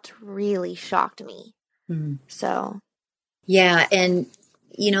really shocked me. So. Yeah. And,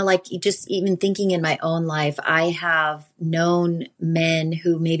 like just even thinking in my own life, I have known men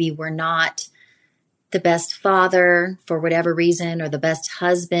who maybe were not the best father for whatever reason, or the best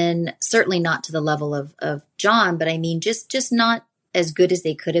husband, certainly not to the level of John, but I mean, just not as good as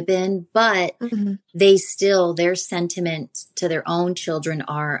they could have been, but they still, their sentiments to their own children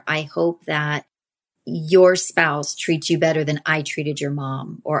are, I hope that your spouse treats you better than I treated your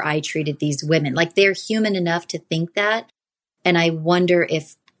mom, or I treated these women. Like, they're human enough to think that. And I wonder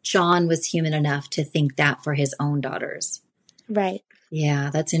if John was human enough to think that for his own daughters. Right. Yeah,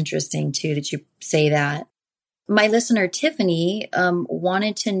 that's interesting too, that you say that. My listener, Tiffany,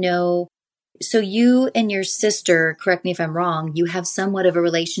 wanted to know, so you and your sister, correct me if I'm wrong, you have somewhat of a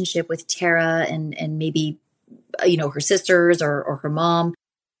relationship with Tara and maybe, her sisters or her mom.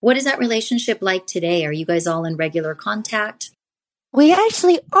 What is that relationship like today? Are you guys all in regular contact? We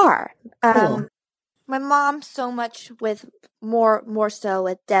actually are. Cool. My mom so much with more so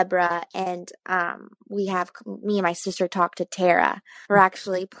with Deborah, and me and my sister talk to Tara. We're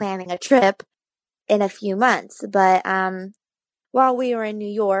actually planning a trip in a few months, but while we were in New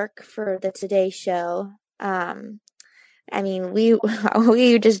York for the Today Show,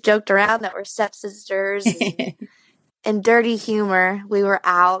 we just joked around that we're stepsisters. in dirty humor, we were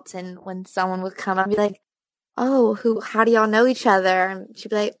out, and when someone would come, I'd be like, "Oh, how do y'all know each other?" And she'd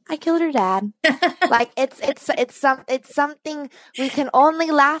be like, "I killed her dad." Like it's something we can only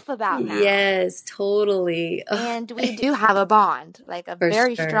laugh about now. Yes, totally. Oh, And we do have a bond, like a for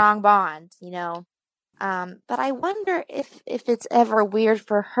very sure. strong bond, you know. But I wonder if it's ever weird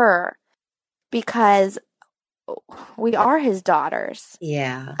for her, because we are his daughters.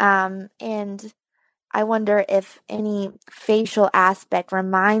 Yeah. And I wonder if any facial aspect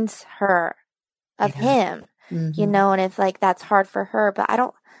reminds her of him, you know, and if like that's hard for her. But I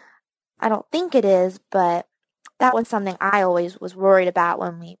don't think it is, but that was something I always was worried about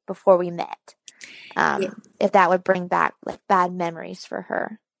before we met. If that would bring back like bad memories for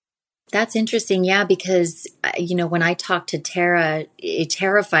her. That's interesting. Yeah, because, when I talked to Tara, it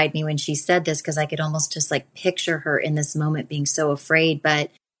terrified me when she said this because I could almost just like picture her in this moment being so afraid.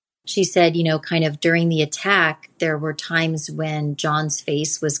 But she said, kind of during the attack, there were times when John's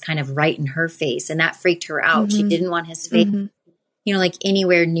face was kind of right in her face, and that freaked her out. She didn't want his face, like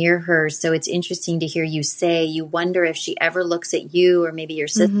anywhere near her. So it's interesting to hear you say you wonder if she ever looks at you or maybe your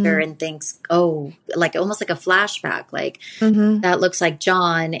sister and thinks, oh, like almost like a flashback, like that looks like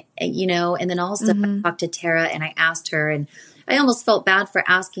John, and then also I talked to Tara and I asked her, and I almost felt bad for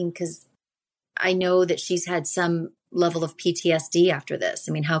asking because I know that she's had some level of PTSD after this.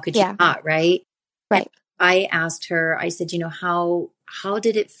 I mean, how could you not, right? Right. And I asked her, I said, how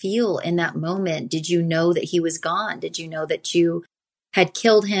did it feel in that moment? Did you know that he was gone? Did you know that you had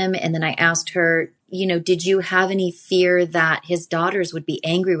killed him? And then I asked her, did you have any fear that his daughters would be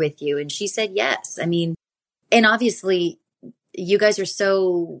angry with you? And she said, yes. I mean, and obviously you guys are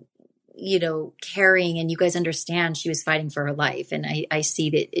so, caring, and you guys understand she was fighting for her life. And I see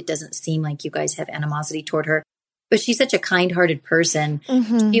that it doesn't seem like you guys have animosity toward her, but she's such a kind-hearted person.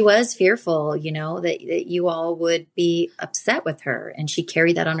 She was fearful, that you all would be upset with her, and she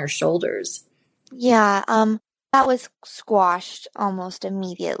carried that on her shoulders. Yeah. That was squashed almost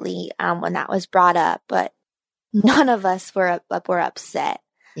immediately, when that was brought up, but none of us were upset.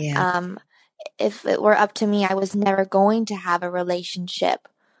 Yeah. If it were up to me, I was never going to have a relationship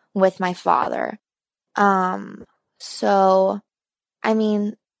with my father. So, I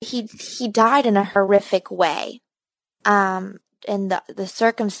mean, he died in a horrific way. And the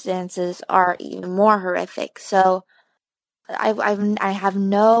circumstances are even more horrific. So, I have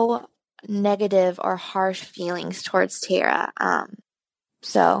no negative or harsh feelings towards Tara.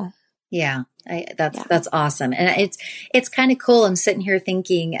 So. Yeah, that's awesome. And it's kind of cool. I'm sitting here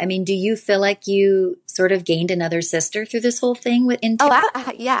thinking, I mean, do you feel like you sort of gained another sister through this whole thing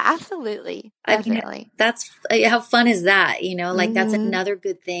Yeah, absolutely. Definitely. I mean, that's how fun is that? Like that's another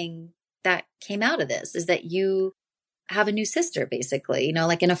good thing that came out of this is that you have a new sister, basically,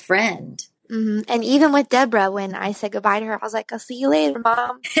 like in a friend. And even with Deborah, when I said goodbye to her, I was like, "I'll see you later,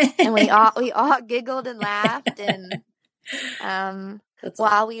 Mom." And we all giggled and laughed. And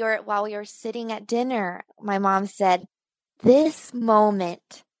while we were sitting at dinner, my mom said, "This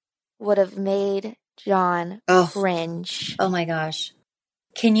moment would have made John cringe." Oh my gosh,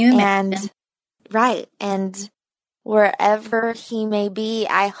 can you imagine? Right, and wherever he may be,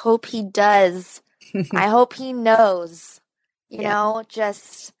 I hope he does. I hope he knows.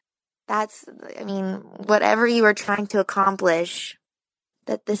 Just. I mean, whatever you were trying to accomplish,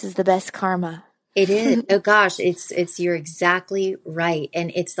 that this is the best karma. It is. Oh gosh, you're exactly right.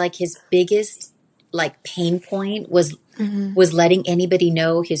 And it's like his biggest like pain point was letting anybody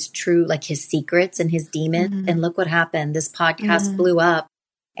know his true, like his secrets and his demons. And look what happened. This podcast blew up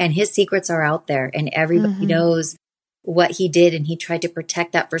and his secrets are out there and everybody knows what he did, and he tried to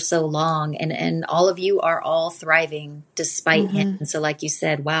protect that for so long, and all of you are all thriving despite him. And so like you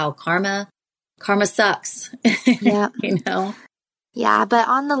said, wow, karma sucks. Yeah. Yeah, but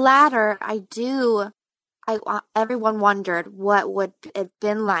on the latter, everyone wondered what would it have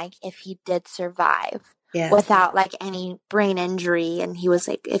been like if he did survive without like any brain injury, and he was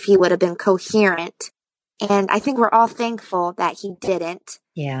like, if he would have been coherent. And I think we're all thankful that he didn't.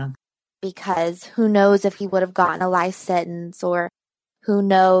 Yeah. Because who knows if he would have gotten a life sentence, or who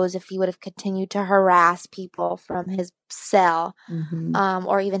knows if he would have continued to harass people from his cell,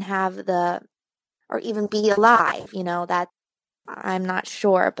 or even or even be alive, that I'm not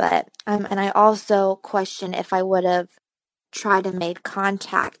sure. But, and I also question if I would have tried to make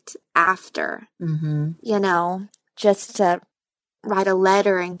contact after, just to write a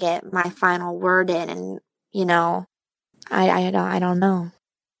letter and get my final word in. And, I don't know.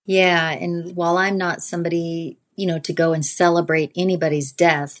 Yeah. And while I'm not somebody, to go and celebrate anybody's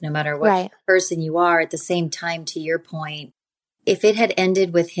death, no matter what person you are, at the same time, to your point, if it had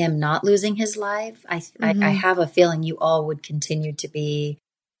ended with him not losing his life, I have a feeling you all would continue to be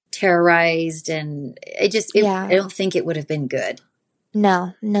terrorized, and I Yeah. don't think it would have been good.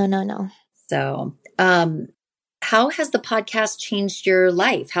 No, no, no, no. So, how has the podcast changed your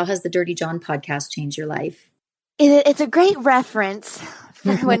life? How has the Dirty John podcast changed your life? It's a great reference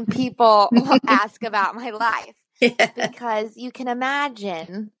for when people ask about my life, because you can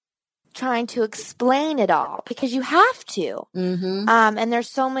imagine trying to explain it all, because you have to. Mm-hmm. And there's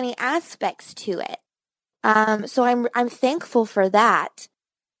so many aspects to it. So I'm thankful for that,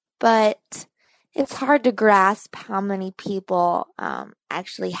 but it's hard to grasp how many people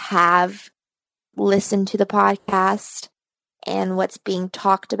actually have listened to the podcast and what's being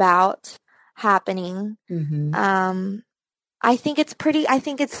talked about happening. Mm-hmm. I think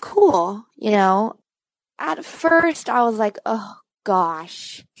it's cool, you know. At first I was like, oh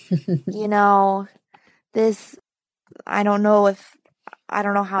gosh, you know, this, I don't know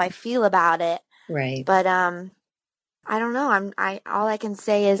how I feel about it. Right. But I don't know. All I can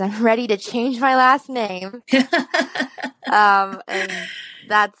say is I'm ready to change my last name. And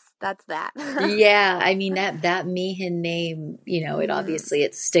that's that. Yeah, I mean that Meehan name, you know, it obviously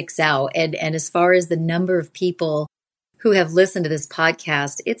it sticks out. And as far as the number of people who have listened to this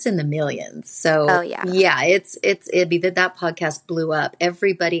podcast, it's in the millions. So Oh, yeah. It'd be that podcast blew up.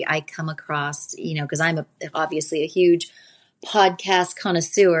 Everybody I come across, you know, because I'm obviously a huge podcast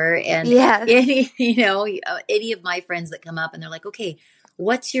connoisseur, and Yes. any of my friends that come up and they're like, okay,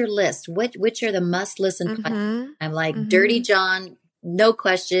 what's your list? Which are the must listen podcasts? I'm like, Dirty John, no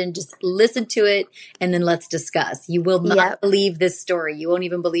question, just listen to it and then let's discuss. You will not believe this story. You won't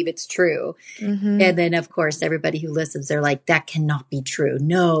even believe it's true. And then of course everybody who listens, they're like, that cannot be true.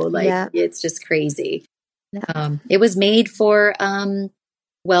 No, it's just crazy. It was made for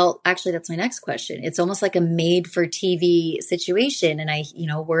well, actually, that's my next question. It's almost like a made for TV situation.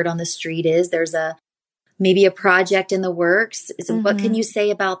 And word on the street is there's maybe a project in the works. So what can you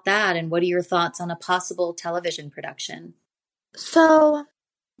say about that? And what are your thoughts on a possible television production? So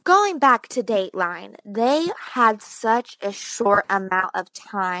going back to Dateline, they had such a short amount of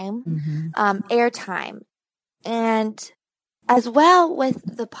time, airtime. And as well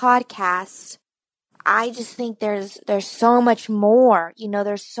with the podcast, I just think there's so much more, you know,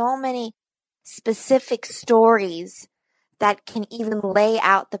 there's so many specific stories that can even lay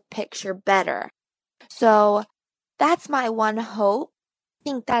out the picture better. So that's my one hope.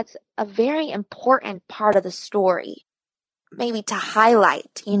 I think that's a very important part of the story, maybe to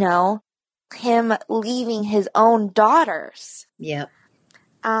highlight, you know, him leaving his own daughters. Yep.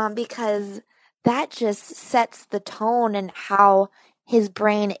 Because that just sets the tone and how his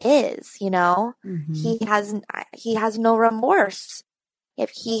brain is, you know. He has no remorse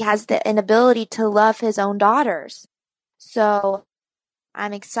if he has the inability to love his own daughters. So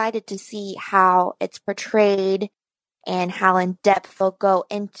I'm excited to see how it's portrayed and how in depth they'll go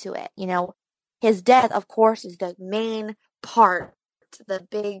into it. You know, his death, of course, is the main part, the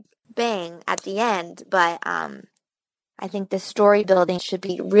big bang at the end, but I think the story building should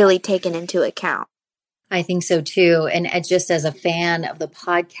be really taken into account. I think so too. And just as a fan of the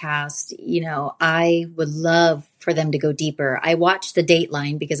podcast, you know, I would love for them to go deeper. I watched the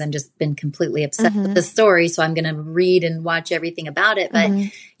Dateline because I'm just been completely obsessed with the story. So I'm going to read and watch everything about it. But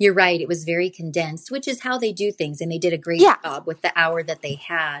you're right. It was very condensed, which is how they do things. And they did a great job with the hour that they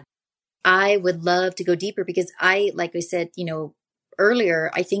had. I would love to go deeper because like I said, you know,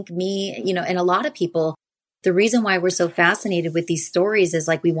 earlier, I think you know, and a lot of people, the reason why we're so fascinated with these stories is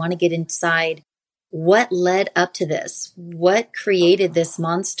like we want to get inside what led up to this, what created this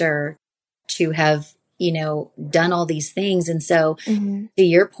monster to have, you know, done all these things. And so to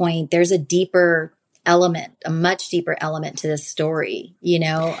your point, there's a deeper element, a much deeper element to this story, you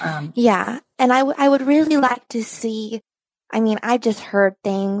know? Yeah. And I would really like to see, I mean, I just heard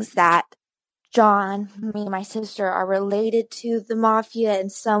things that John, me and my sister are related to the mafia in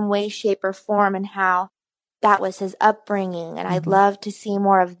some way, shape, or form, and how that was his upbringing. And I'd love to see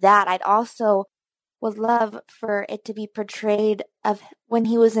more of that. I'd also would love for it to be portrayed of when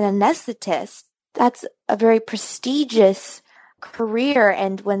he was an anesthetist. That's a very prestigious career.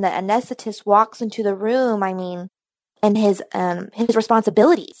 And when the anesthetist walks into the room, I mean, and his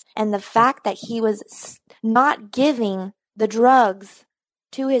responsibilities and the fact that he was not giving the drugs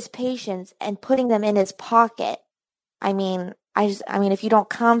to his patients and putting them in his pocket. I mean, if you don't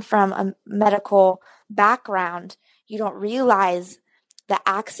come from a medical background, you don't realize the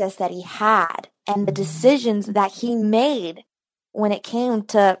access that he had and the decisions that he made when it came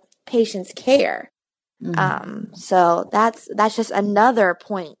to patients' care. So that's just another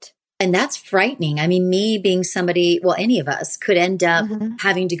point And that's frightening. I mean, me being somebody, well, any of us could end up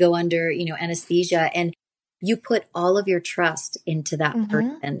having to go under, anesthesia, and you put all of your trust into that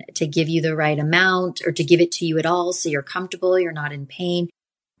person to give you the right amount or to give it to you at all. So you're comfortable, you're not in pain.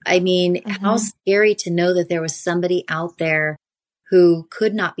 I mean, how scary to know that there was somebody out there who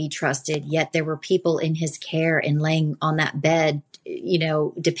could not be trusted, yet there were people in his care and laying on that bed,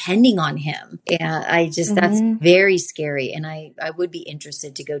 depending on him. Yeah, that's very scary. And I would be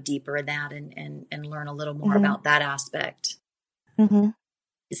interested to go deeper in that and learn a little more about that aspect.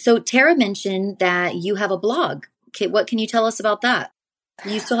 So Tara mentioned that you have a blog. Okay, what can you tell us about that?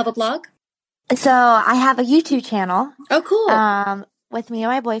 You still have a blog? So I have a YouTube channel. Oh, cool. With me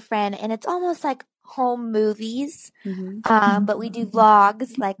and my boyfriend, and it's almost like home movies. But we do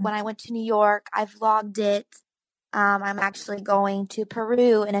vlogs. Like when I went to New York, I vlogged it. I'm actually going to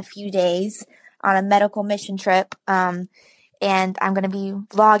Peru in a few days on a medical mission trip. And I'm going to be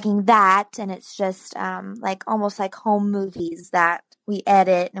vlogging that. And it's just, almost like home movies that we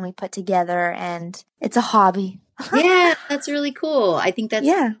edit and we put together, and it's a hobby. Yeah, that's really cool. I think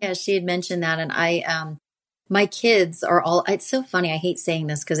she had mentioned that. And my kids are all, it's so funny. I hate saying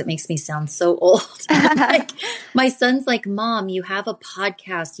this because it makes me sound so old. My son's like, Mom, you have a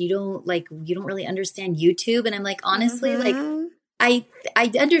podcast. You don't really understand YouTube. And I'm like, honestly, I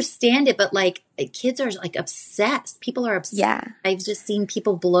understand it, but kids are obsessed. People are obsessed. Yeah. I've just seen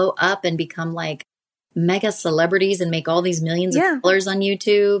people blow up and become mega celebrities and make all these millions of dollars on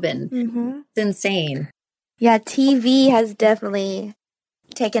YouTube. And it's insane. Yeah. TV has definitely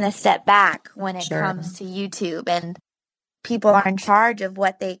taken a step back when it comes to YouTube, and people are in charge of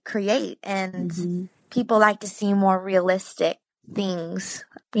what they create, and people like to see more realistic things,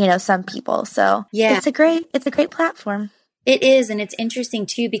 some people. So it's a great platform. It is. And it's interesting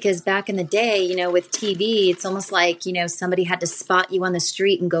too, because back in the day, with TV, it's almost like, somebody had to spot you on the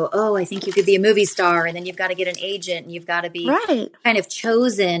street and go, oh, I think you could be a movie star. And then you've got to get an agent and you've got to be kind of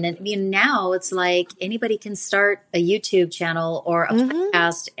chosen. And now it's like anybody can start a YouTube channel or a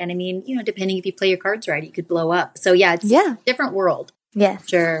podcast. And depending if you play your cards right, you could blow up. So it's a different world. Yes.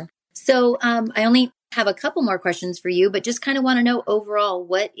 Sure. So I only have a couple more questions for you, but just kind of want to know overall,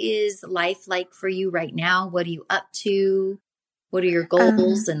 what is life like for you right now? What are you up to? What are your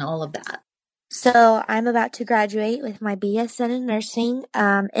goals and all of that? So I'm about to graduate with my BSN in nursing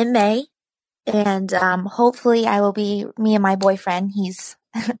in May. And hopefully me and my boyfriend, he's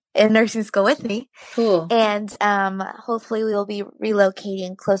in nursing school with me. Cool. And hopefully we will be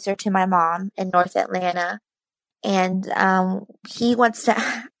relocating closer to my mom in North Atlanta. And he wants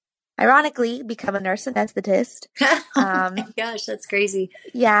to ironically become a nurse anesthetist. Oh my gosh, that's crazy.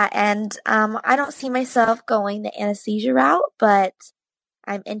 Yeah, and I don't see myself going the anesthesia route, but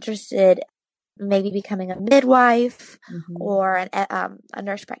I'm interested maybe becoming a midwife or a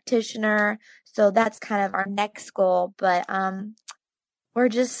nurse practitioner. So that's kind of our next goal. But we're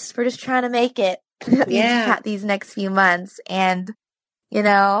just trying to make it these next few months, and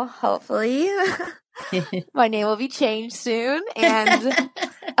hopefully my name will be changed soon, and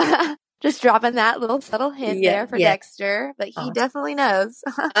just dropping that little subtle hint there for Dexter, but he definitely knows.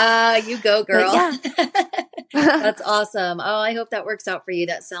 You go, girl. That's awesome. Oh, I hope that works out for you.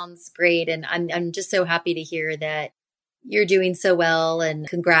 That sounds great. And I'm just so happy to hear that you're doing so well, and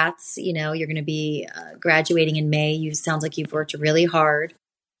congrats. You're going to be graduating in May. Sounds like you've worked really hard,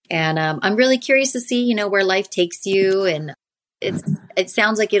 and I'm really curious to see, where life takes you. And it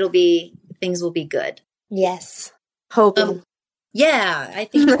sounds like things will be good. Yes. Hoping. Yeah, I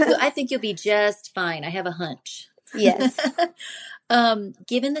think you'll be just fine. I have a hunch. Yes.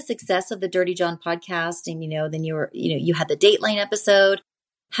 Given the success of the Dirty John podcast, and then you had the Dateline episode,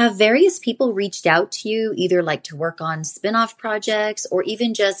 have various people reached out to you, either to work on spin-off projects, or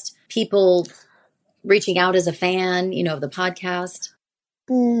even just people reaching out as a fan, of the podcast?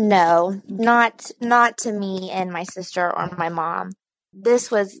 No, not to me and my sister or my mom. The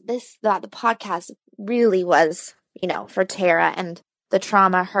podcast really was, for Tara and the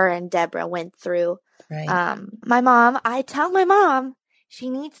trauma her and Deborah went through. Right. I tell my mom she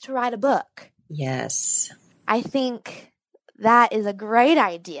needs to write a book. Yes. I think that is a great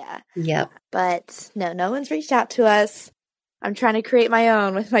idea. Yep. But no one's reached out to us. I'm trying to create my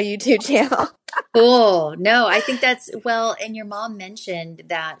own with my YouTube channel. Cool. No, I think and your mom mentioned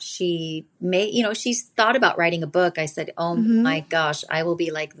that she she's thought about writing a book. I said, oh my gosh, I will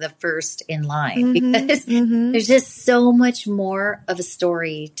be the first in line, because there's just so much more of a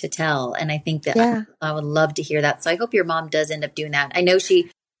story to tell. And I think that I would love to hear that. So I hope your mom does end up doing that. I know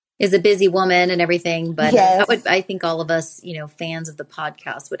she is a busy woman and everything, but I think all of us, fans of the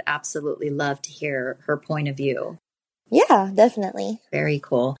podcast would absolutely love to hear her point of view. Yeah, definitely. Very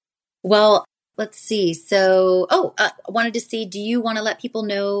cool. Well, let's see. So, I wanted to see, do you want to let people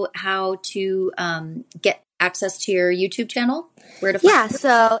know how to get access to your YouTube channel? Where to find Yeah, it?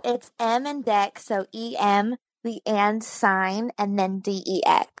 so it's M and Dex, so EM, the and sign, and then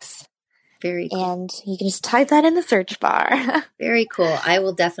DEX. Very cool. And you can just type that in the search bar. Very cool. I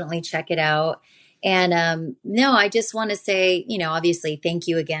will definitely check it out. And no, I just want to say, obviously, thank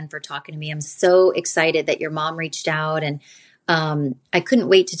you again for talking to me. I'm so excited that your mom reached out, and I couldn't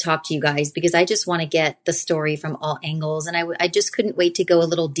wait to talk to you guys because I just want to get the story from all angles. And I just couldn't wait to go a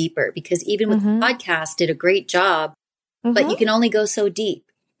little deeper because even with the podcast, did a great job, but you can only go so deep.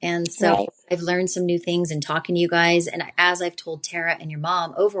 And so I've learned some new things in talking to you guys. And as I've told Tara and your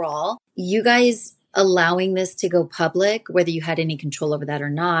mom, overall, you guys allowing this to go public, whether you had any control over that or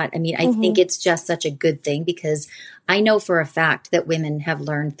not, I mean, I think it's just such a good thing because I know for a fact that women have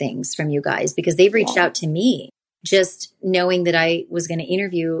learned things from you guys because they've reached out to me. Just knowing that I was going to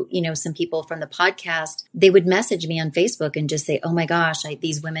interview, some people from the podcast, they would message me on Facebook and just say, oh my gosh,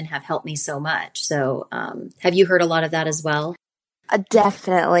 these women have helped me so much. So have you heard a lot of that as well?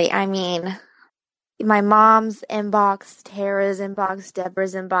 Definitely. I mean, my mom's inbox, Tara's inbox,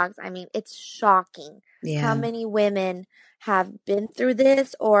 Deborah's inbox. I mean, it's shocking how many women have been through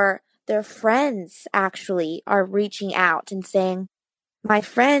this or their friends actually are reaching out and saying, my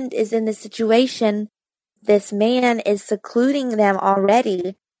friend is in this situation. This man is secluding them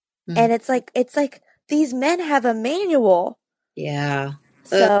already. And it's like these men have a manual. Yeah.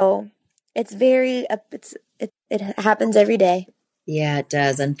 So it's very, it happens every day. Yeah, it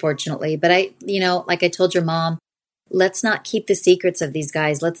does, unfortunately. But like I told your mom, let's not keep the secrets of these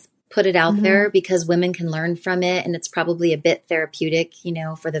guys. Let's put it out there because women can learn from it. And it's probably a bit therapeutic,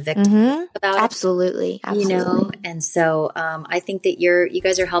 for the victim about it. Absolutely. And so I think that you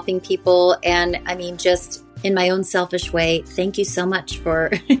guys are helping people. And I mean, just in my own selfish way, thank you so much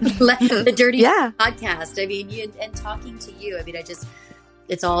for the Dirty podcast. I mean, and talking to you, I mean,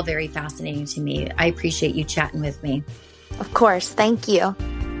 it's all very fascinating to me. I appreciate you chatting with me. Of course. Thank you.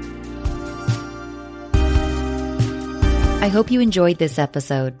 I hope you enjoyed this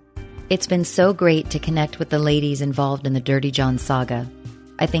episode. It's been so great to connect with the ladies involved in the Dirty John saga.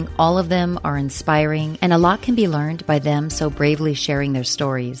 I think all of them are inspiring, and a lot can be learned by them so bravely sharing their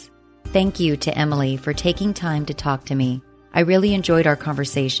stories. Thank you to Emily for taking time to talk to me. I really enjoyed our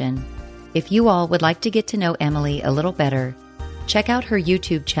conversation. If you all would like to get to know Emily a little better, check out her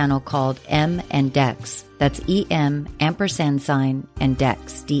YouTube channel called M and Dex. That's EM ampersand sign and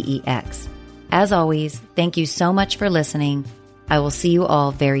Dex, DEX. As always, thank you so much for listening. I will see you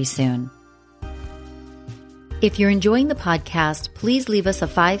all very soon. If you're enjoying the podcast, please leave us a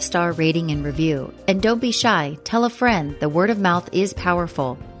 5-star rating and review. And don't be shy. Tell a friend. The word of mouth is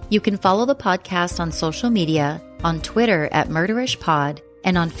powerful. You can follow the podcast on social media, on Twitter at Murderish Pod,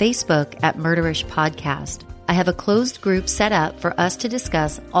 and on Facebook at Murderish Podcast. I have a closed group set up for us to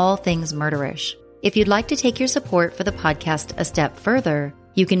discuss all things Murderish. If you'd like to take your support for the podcast a step further,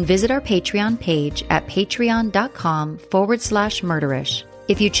 you can visit our Patreon page at patreon.com/Murderish.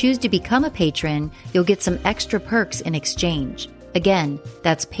 If you choose to become a patron, you'll get some extra perks in exchange. Again,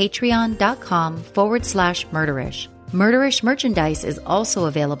 that's patreon.com/Murderish. Murderish merchandise is also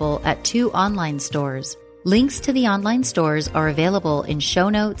available at 2 online stores. Links to the online stores are available in show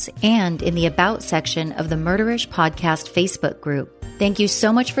notes and in the About section of the Murderish Podcast Facebook group. Thank you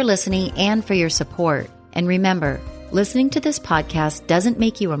so much for listening and for your support. And remember, listening to this podcast doesn't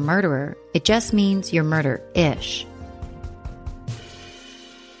make you a murderer. It just means you're murder-ish.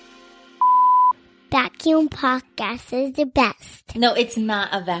 Vacuum podcast is the best. No, it's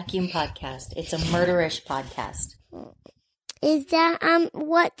not a vacuum podcast. It's a Murderish podcast. Is that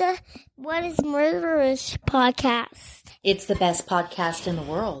what is Murderish podcast? It's the best podcast in the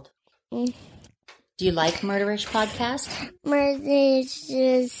world. Do you like Murderish podcast?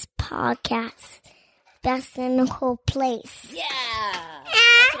 Murderish podcast. Best in the whole place. Yeah.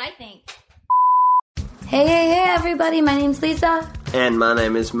 That's what I think. Hey, everybody. My name's Lisa. And my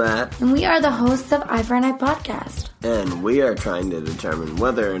name is Matt. And we are the hosts of Eye for an Eye podcast. And we are trying to determine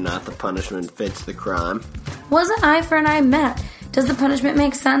whether or not the punishment fits the crime. Was an eye for an eye met? Does the punishment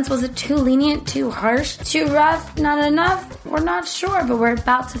make sense? Was it too lenient, too harsh, too rough, not enough? We're not sure, but we're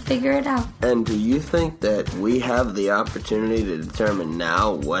about to figure it out. And do you think that we have the opportunity to determine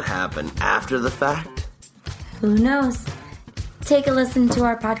now what happened after the fact? Who knows? Take a listen to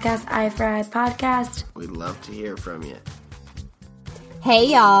our podcast, Eye for Eye podcast. We'd love to hear from you.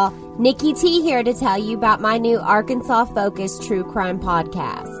 Hey y'all, Nikki T here to tell you about my new Arkansas-focused true crime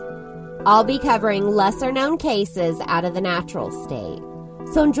podcast. I'll be covering lesser-known cases out of the natural state,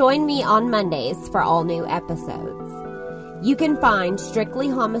 so join me on Mondays for all new episodes. You can find Strictly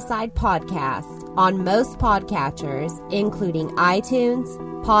Homicide Podcast on most podcatchers, including iTunes,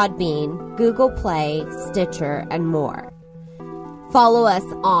 Podbean, Google Play, Stitcher, and more. Follow us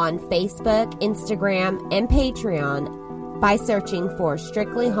on Facebook, Instagram, and Patreon by searching for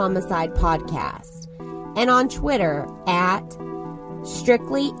Strictly Homicide Podcast, and on Twitter at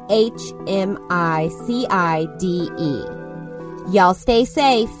Strictly HMICIDE. Y'all stay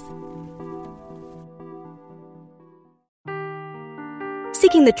safe.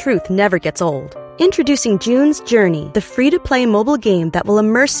 Seeking the truth never gets old. Introducing June's Journey, the free-to-play mobile game that will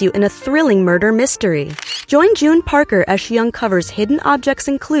immerse you in a thrilling murder mystery. Join June Parker as she uncovers hidden objects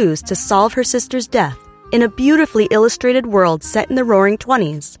and clues to solve her sister's death in a beautifully illustrated world set in the Roaring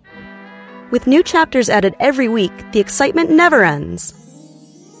 '20s. With new chapters added every week, the excitement never ends.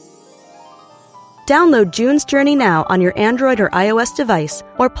 Download June's Journey now on your Android or iOS device,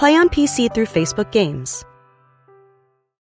 or play on PC through Facebook Games.